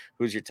 Tony,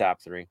 who's your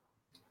top three?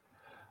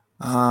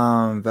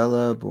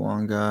 Vela,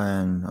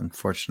 Bouanga, and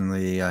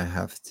unfortunately, I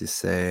have to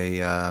say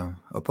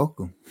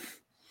Opoku.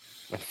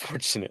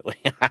 Unfortunately.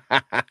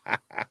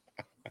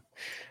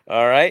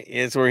 All right,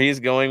 it's where he's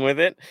going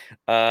with it.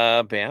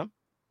 Bam.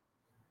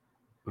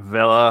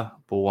 Vela,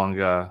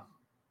 Bouanga,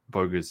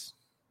 Bogus.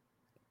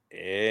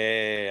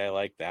 Hey, I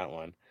like that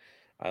one.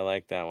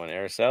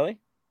 Araceli?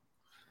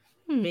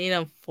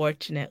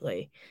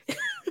 Unfortunately.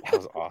 That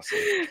was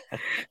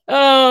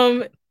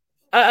awesome.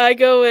 I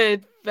go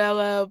with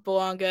Vela,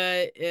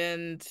 Bouanga,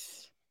 and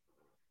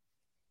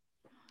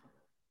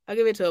I'll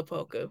give it to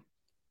Opoku.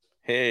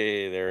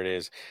 Hey, there it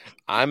is.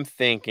 I'm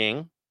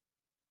thinking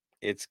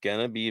it's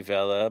gonna be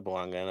Vela,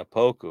 Bouanga, and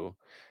Opoku.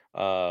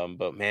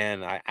 But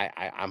man,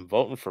 I'm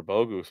voting for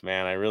Bogus,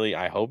 man.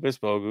 I hope it's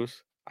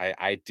Bogus.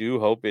 I do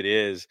hope it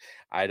is.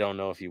 I don't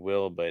know if he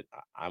will, but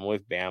I'm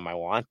with Bam. I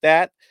want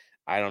that.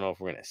 I don't know if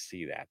we're going to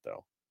see that,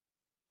 though.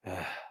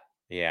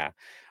 Yeah.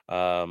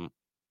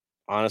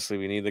 Honestly,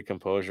 we need the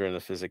composure and the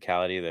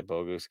physicality that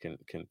Bogus can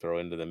throw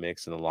into the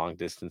mix, and the long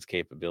distance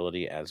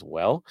capability as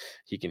well.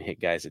 He can hit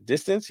guys at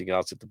distance. He can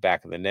also hit the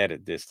back of the net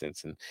at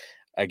distance. And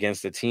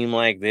against a team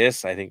like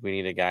this, I think we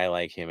need a guy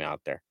like him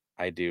out there.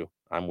 I do.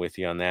 I'm with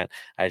you on that.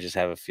 I just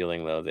have a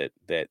feeling, though,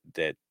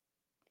 that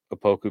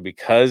Opoku,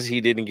 because he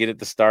didn't get it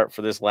to start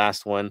for this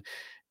last one,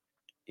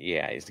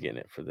 yeah, he's getting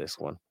it for this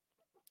one.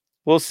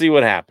 We'll see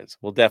what happens.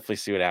 We'll definitely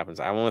see what happens.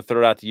 I want to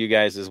throw it out to you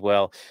guys as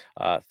well.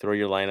 Throw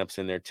your lineups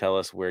in there. Tell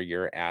us where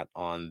you're at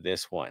on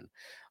this one.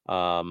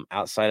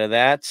 Outside of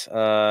that,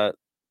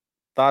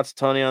 thoughts,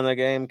 Tony, on the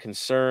game?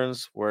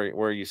 Concerns? Where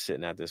are you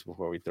sitting at this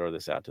before we throw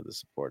this out to the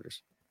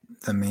supporters?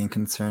 The main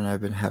concern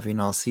I've been having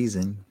all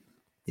season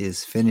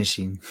is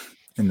finishing.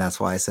 And that's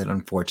why I said,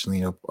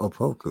 unfortunately,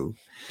 Opoku.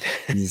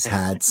 He's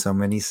had so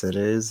many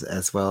sitters,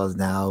 as well as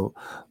now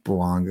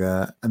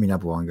Bogus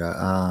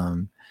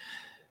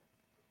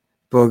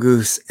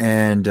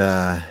and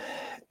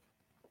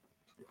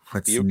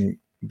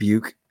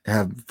Buke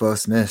have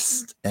both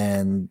missed.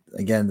 And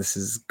again, this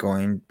is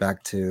going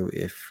back to,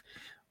 if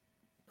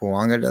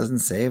Boanga doesn't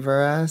save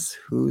our ass,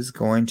 who's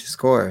going to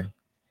score?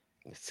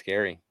 It's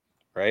scary,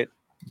 right?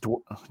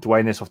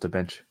 Dwayne is off the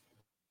bench.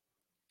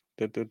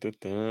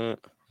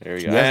 There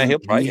you go. He'll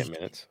probably get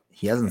minutes.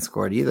 He hasn't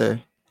scored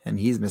either, and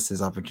he's missed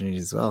his opportunity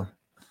as well.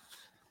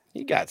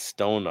 He got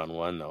stoned on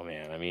one, though,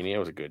 man. I mean, it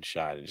was a good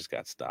shot. It just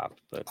got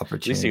stopped. But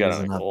at least he got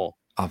on a goal.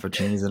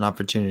 Opportunity is an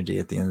opportunity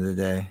at the end of the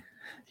day.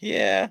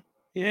 Yeah.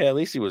 At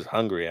least he was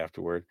hungry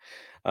afterward.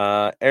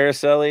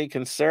 Araceli,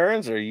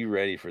 concerns? Or are you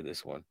ready for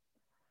this one?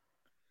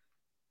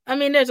 I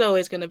mean, there's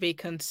always going to be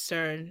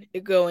concern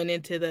going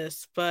into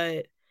this,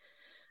 but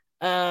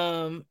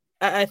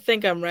I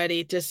think I'm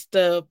ready. Just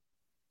the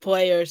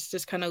players,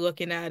 just kind of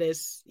looking at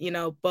is,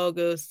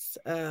 Bogus,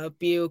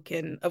 Buke,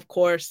 and of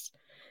course,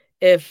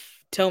 if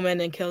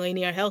Tillman and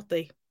Kellini are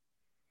healthy.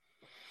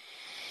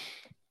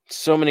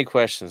 So many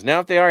questions. Now,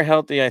 if they are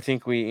healthy, I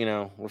think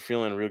we're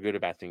feeling real good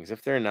about things.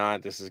 If they're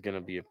not, this is going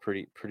to be a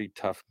pretty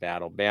tough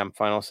battle. Bam,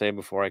 final say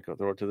before I go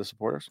throw it to the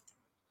supporters.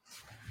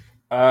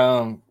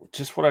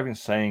 Just what I've been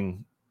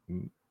saying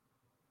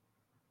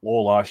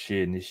all last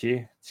year and this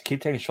year, just keep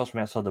taking shots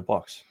from outside the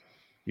box.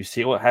 You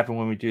see what happened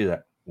when we do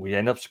that. We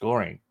end up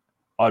scoring.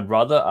 I'd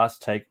rather us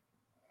take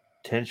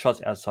 10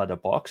 shots outside the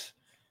box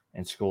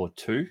and score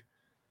 2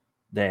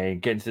 than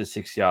get into the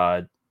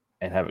 6-yard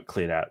and have it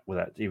cleared out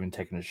without even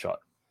taking a shot.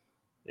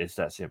 It's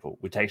that simple.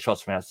 We take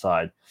shots from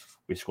outside,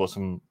 we score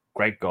some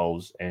great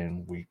goals,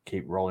 and we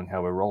keep rolling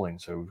how we're rolling.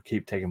 So we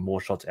keep taking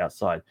more shots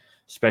outside,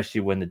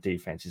 especially when the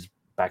defense is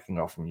backing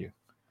off from you.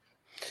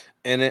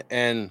 And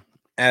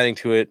adding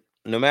to it,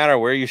 no matter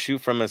where you shoot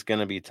from, it's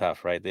going to be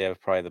tough, right? They have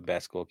probably the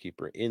best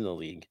goalkeeper in the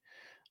league.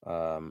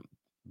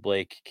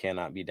 Blake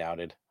cannot be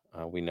doubted.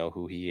 We know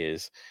who he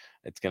is.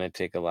 It's going to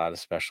take a lot of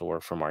special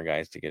work from our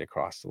guys to get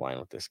across the line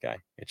with this guy.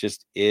 It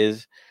just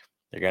is.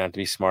 They're going to have to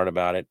be smart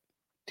about it.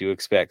 Do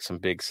expect some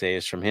big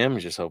saves from him.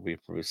 Just hope we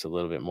produce a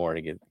little bit more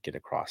to get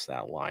across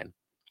that line.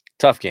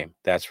 Tough game,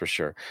 that's for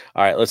sure.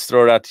 All right, let's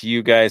throw it out to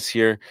you guys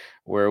here.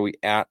 Where are we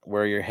at?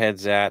 Where are your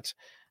heads at?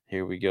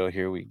 Here we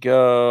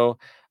go.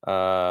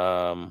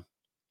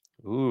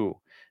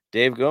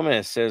 Dave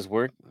Gomez says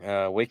we're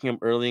waking up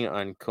early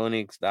on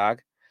Koningsdag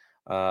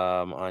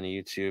on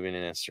YouTube and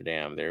in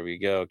Amsterdam. There we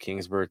go.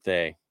 King's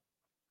birthday.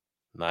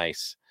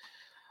 Nice.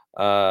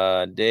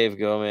 Dave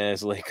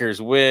Gomez, Lakers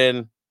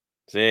win.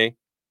 See?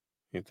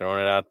 You're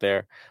throwing it out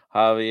there.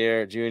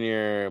 Javier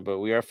Jr., but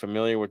we are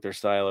familiar with their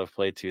style of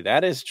play too.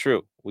 That is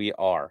true. We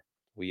are.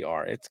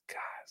 It's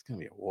going to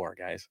be a war,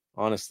 guys.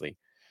 Honestly,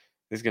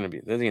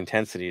 the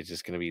intensity is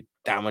just going to be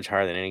that much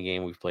higher than any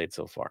game we've played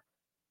so far.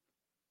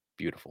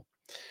 Beautiful.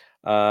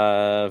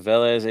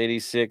 Velez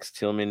 86.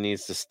 Tillman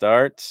needs to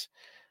start.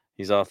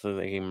 He's also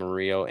thinking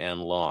Murillo and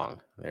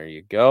Long. There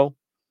you go.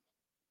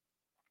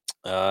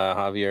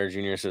 Javier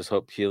Jr. says,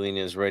 hope Keeling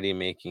is ready,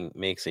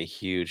 makes a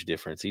huge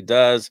difference. He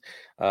does.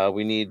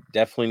 We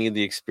definitely need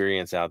the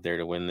experience out there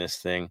to win this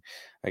thing.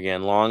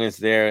 Again, Long is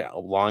there.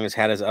 Long has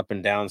had his up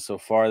and down so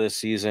far this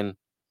season,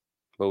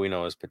 but we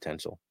know his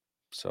potential.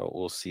 So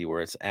we'll see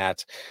where it's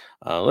at.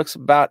 Looks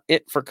about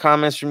it for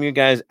comments from you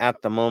guys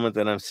at the moment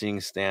that I'm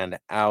seeing stand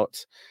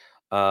out.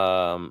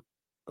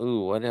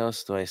 What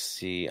else do I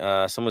see?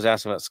 Someone's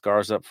asking about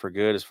Scars Up for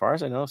Good. As far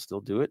as I know,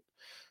 still do it.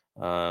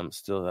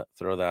 Still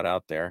throw that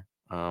out there.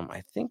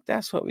 I think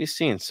that's what we've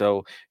seen.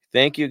 So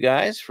thank you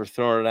guys for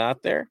throwing it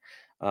out there,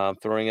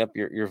 throwing up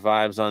your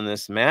vibes on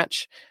this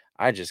match.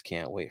 I just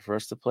can't wait for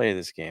us to play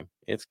this game.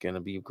 It's going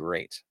to be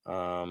great.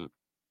 Tough,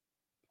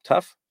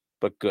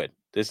 but good.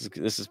 This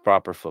is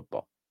proper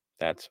football.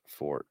 That's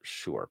for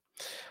sure.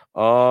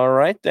 All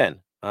right, then.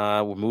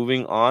 We're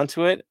moving on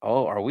to it.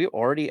 Oh, are we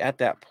already at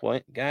that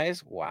point,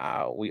 guys?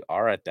 Wow, we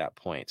are at that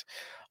point.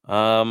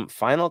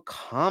 Final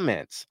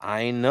comments.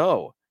 I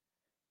know.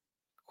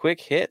 Quick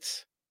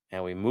hits,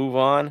 and we move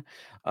on.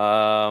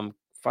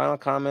 Final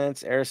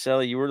comments.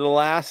 Araceli, you were the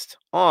last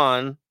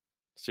on,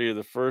 so you're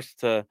the first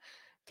to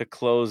to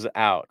close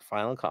out.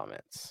 Final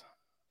comments.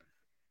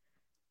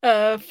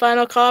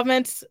 Final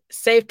comments.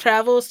 Safe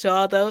travels to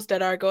all those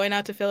that are going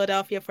out to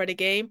Philadelphia for the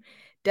game.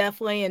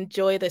 Definitely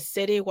enjoy the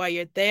city while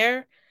you're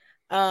there.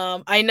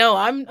 I know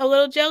I'm a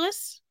little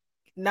jealous,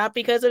 not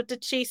because of the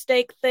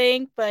cheesesteak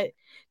thing, but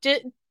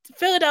just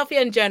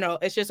Philadelphia in general.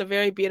 It's just a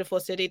very beautiful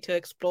city to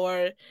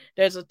explore.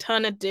 There's a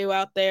ton to do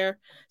out there,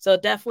 so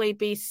definitely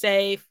be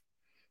safe.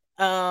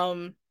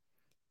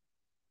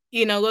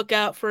 Look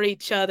out for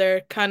each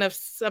other. Kind of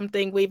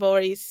something we've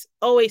always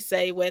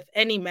say with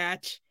any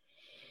match.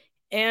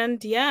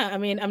 And yeah, I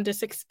mean, I'm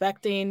just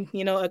expecting,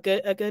 a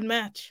good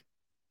match.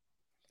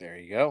 There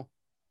you go.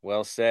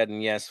 Well said.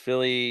 And yes,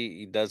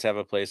 Philly does have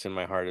a place in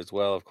my heart as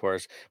well. Of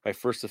course, my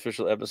first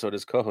official episode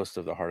as co-host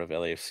of the Heart of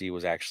LAFC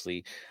was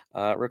actually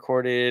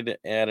recorded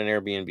at an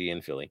Airbnb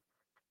in Philly.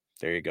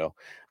 There you go.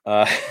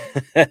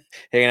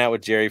 Hanging out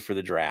with Jerry for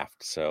the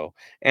draft. So,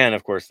 and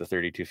of course, the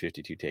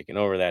 3252 taking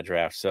over that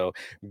draft. So,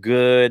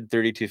 good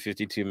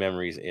 3252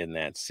 memories in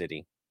that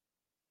city.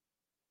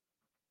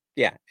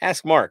 Yeah,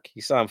 ask Mark.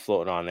 You saw him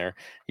floating on there.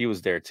 He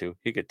was there too.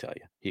 He could tell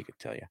you.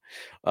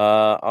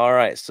 All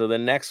right. So the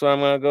next one I'm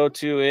going to go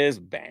to is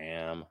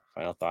Bam.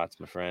 Final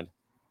thoughts, my friend.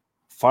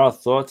 Final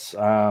thoughts.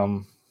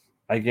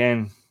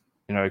 Again,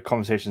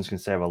 conversations can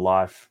save a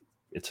life.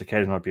 It's okay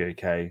to not be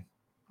okay.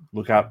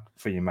 Look out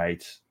for your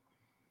mates.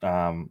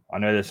 I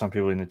know there's some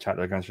people in the chat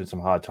that are going through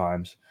some hard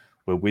times.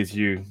 We're with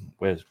you.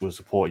 We'll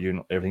support you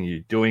in everything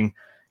you're doing.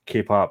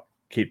 Keep up.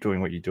 Keep doing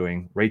what you're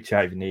doing. Reach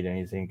out if you need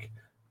anything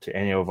to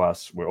any of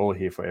us. We're all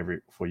here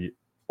for you.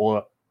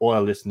 All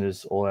our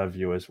listeners, all our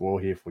viewers, we're all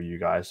here for you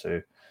guys. So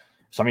if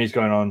something's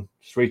going on,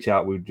 just reach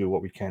out. We'll do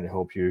what we can to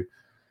help you.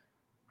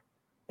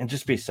 And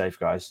just be safe,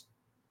 guys.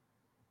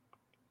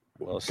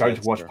 Well going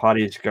said, to watch sir.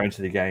 parties, going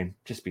to the game,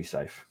 just be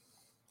safe.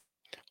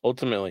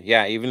 Ultimately,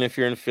 yeah, even if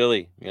you're in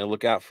Philly,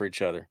 look out for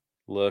each other.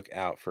 Look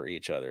out for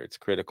each other. It's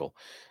critical.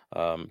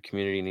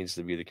 Community needs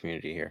to be the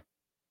community here.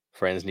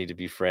 Friends need to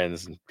be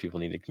friends, and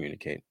people need to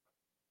communicate.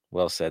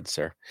 Well said,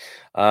 sir.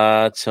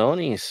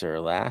 Tony, sir,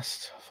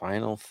 last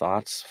final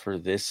thoughts for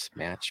this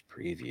match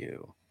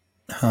preview.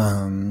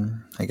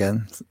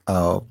 Again,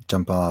 I'll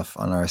jump off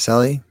on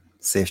Araceli.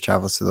 Safe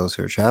travels to those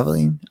who are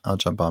traveling. I'll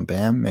jump on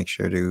Bam. Make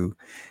sure to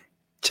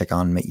check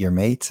on your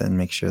mates and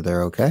make sure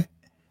they're okay,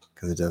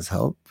 because it does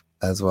help.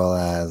 As well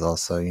as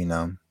also,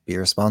 be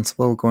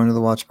responsible going to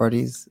the watch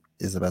parties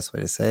is the best way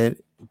to say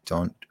it.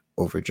 Don't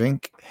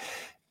overdrink.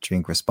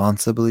 Drink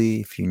responsibly.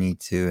 If you need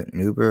to an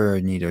Uber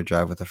or need to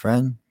drive with a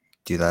friend,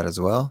 do that as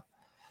well.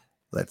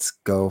 Let's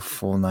go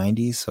full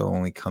 90. So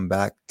when we come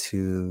back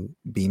to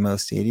BMO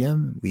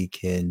Stadium, we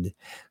can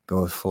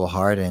go with full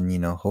heart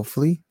and,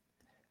 hopefully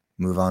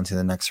move on to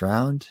the next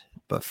round.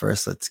 But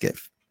first, let's get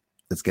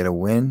a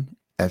win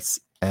at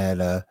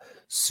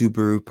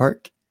Subaru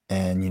Park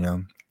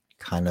and,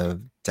 kind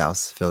of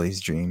douse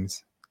Philly's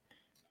dreams.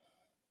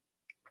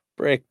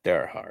 Break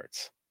their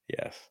hearts.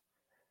 Yes.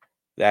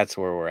 That's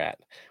where we're at.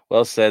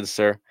 Well said,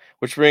 sir.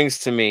 Which brings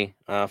to me,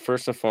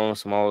 first and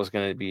foremost, I'm always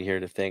going to be here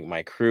to thank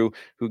my crew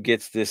who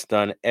gets this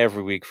done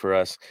every week for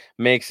us,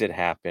 makes it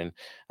happen.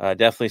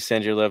 Definitely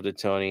send your love to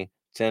Tony,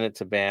 send it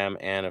to Bam,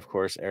 and of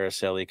course,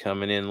 Araceli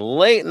coming in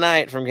late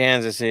night from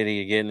Kansas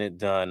City, getting it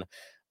done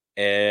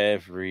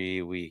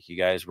every week. You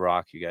guys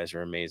rock. You guys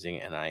are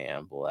amazing, and I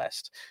am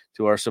blessed.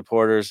 To our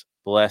supporters,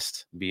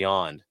 blessed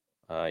beyond.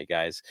 You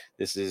guys,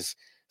 this is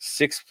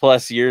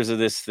 6+ years of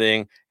this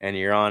thing, and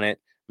you're on it,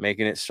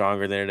 making it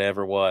stronger than it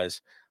ever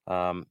was.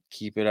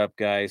 Keep it up,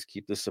 guys.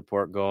 Keep the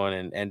support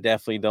going, and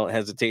definitely don't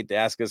hesitate to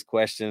ask us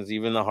questions,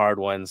 even the hard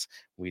ones.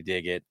 We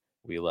dig it.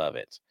 We love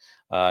it.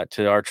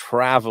 To our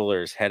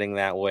travelers heading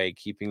that way,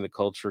 keeping the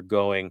culture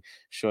going,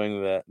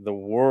 showing the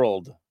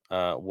world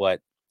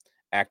what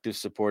active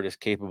support is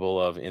capable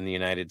of in the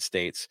United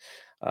States.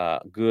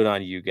 Good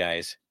on you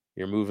guys.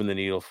 You're moving the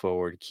needle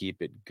forward.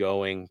 Keep it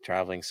going.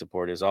 Traveling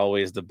support is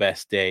always the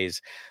best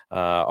days,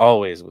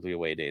 always with the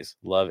away days.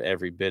 Love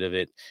every bit of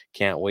it.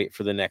 Can't wait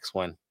for the next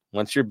one.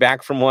 Once you're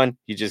back from one,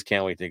 you just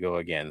can't wait to go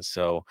again.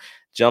 So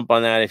jump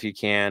on that if you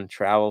can.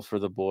 Travel for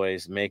the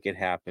boys. Make it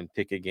happen.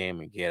 Pick a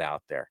game and get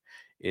out there.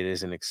 It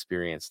is an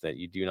experience that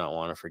you do not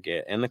want to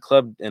forget. And the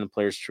club and the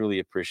players truly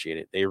appreciate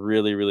it. They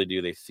really, really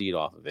do. They feed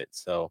off of it.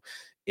 So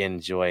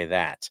enjoy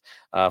that.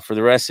 For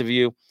the rest of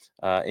you,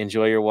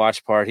 enjoy your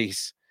watch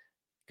parties.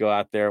 Go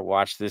out there,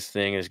 watch this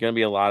thing. There's going to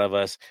be a lot of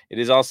us. It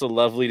is also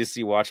lovely to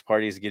see watch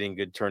parties getting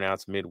good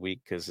turnouts midweek,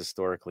 because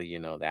historically,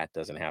 that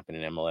doesn't happen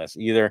in MLS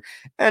either.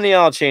 And they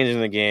all changing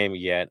the game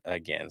yet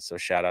again. So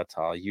shout out to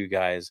all you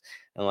guys.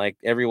 And like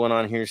everyone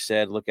on here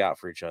said, look out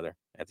for each other.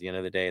 At the end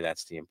of the day,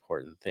 that's the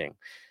important thing.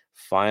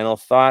 Final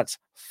thoughts,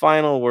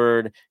 final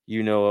word.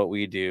 You know what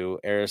we do.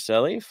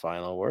 Araceli,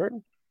 final word.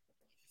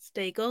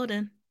 Stay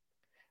golden.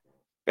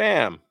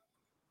 Bam.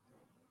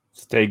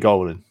 Stay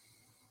golden.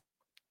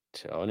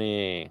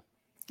 Tony.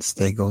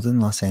 Stay golden,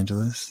 Los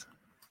Angeles.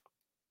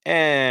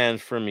 And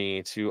for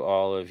me, to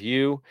all of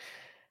you,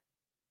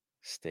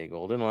 stay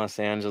golden, Los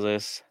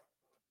Angeles.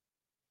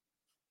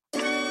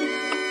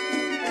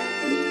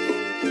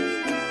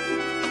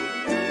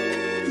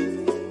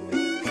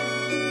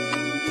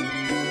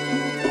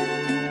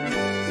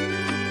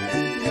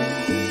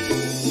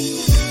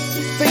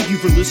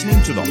 for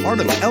listening to the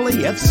Heart of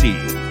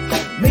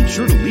LAFC. Make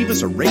sure to leave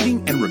us a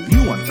rating and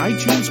review on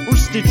iTunes or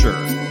Stitcher.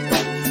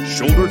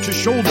 Shoulder to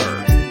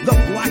shoulder, the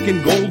black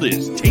and gold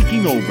is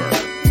taking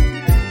over.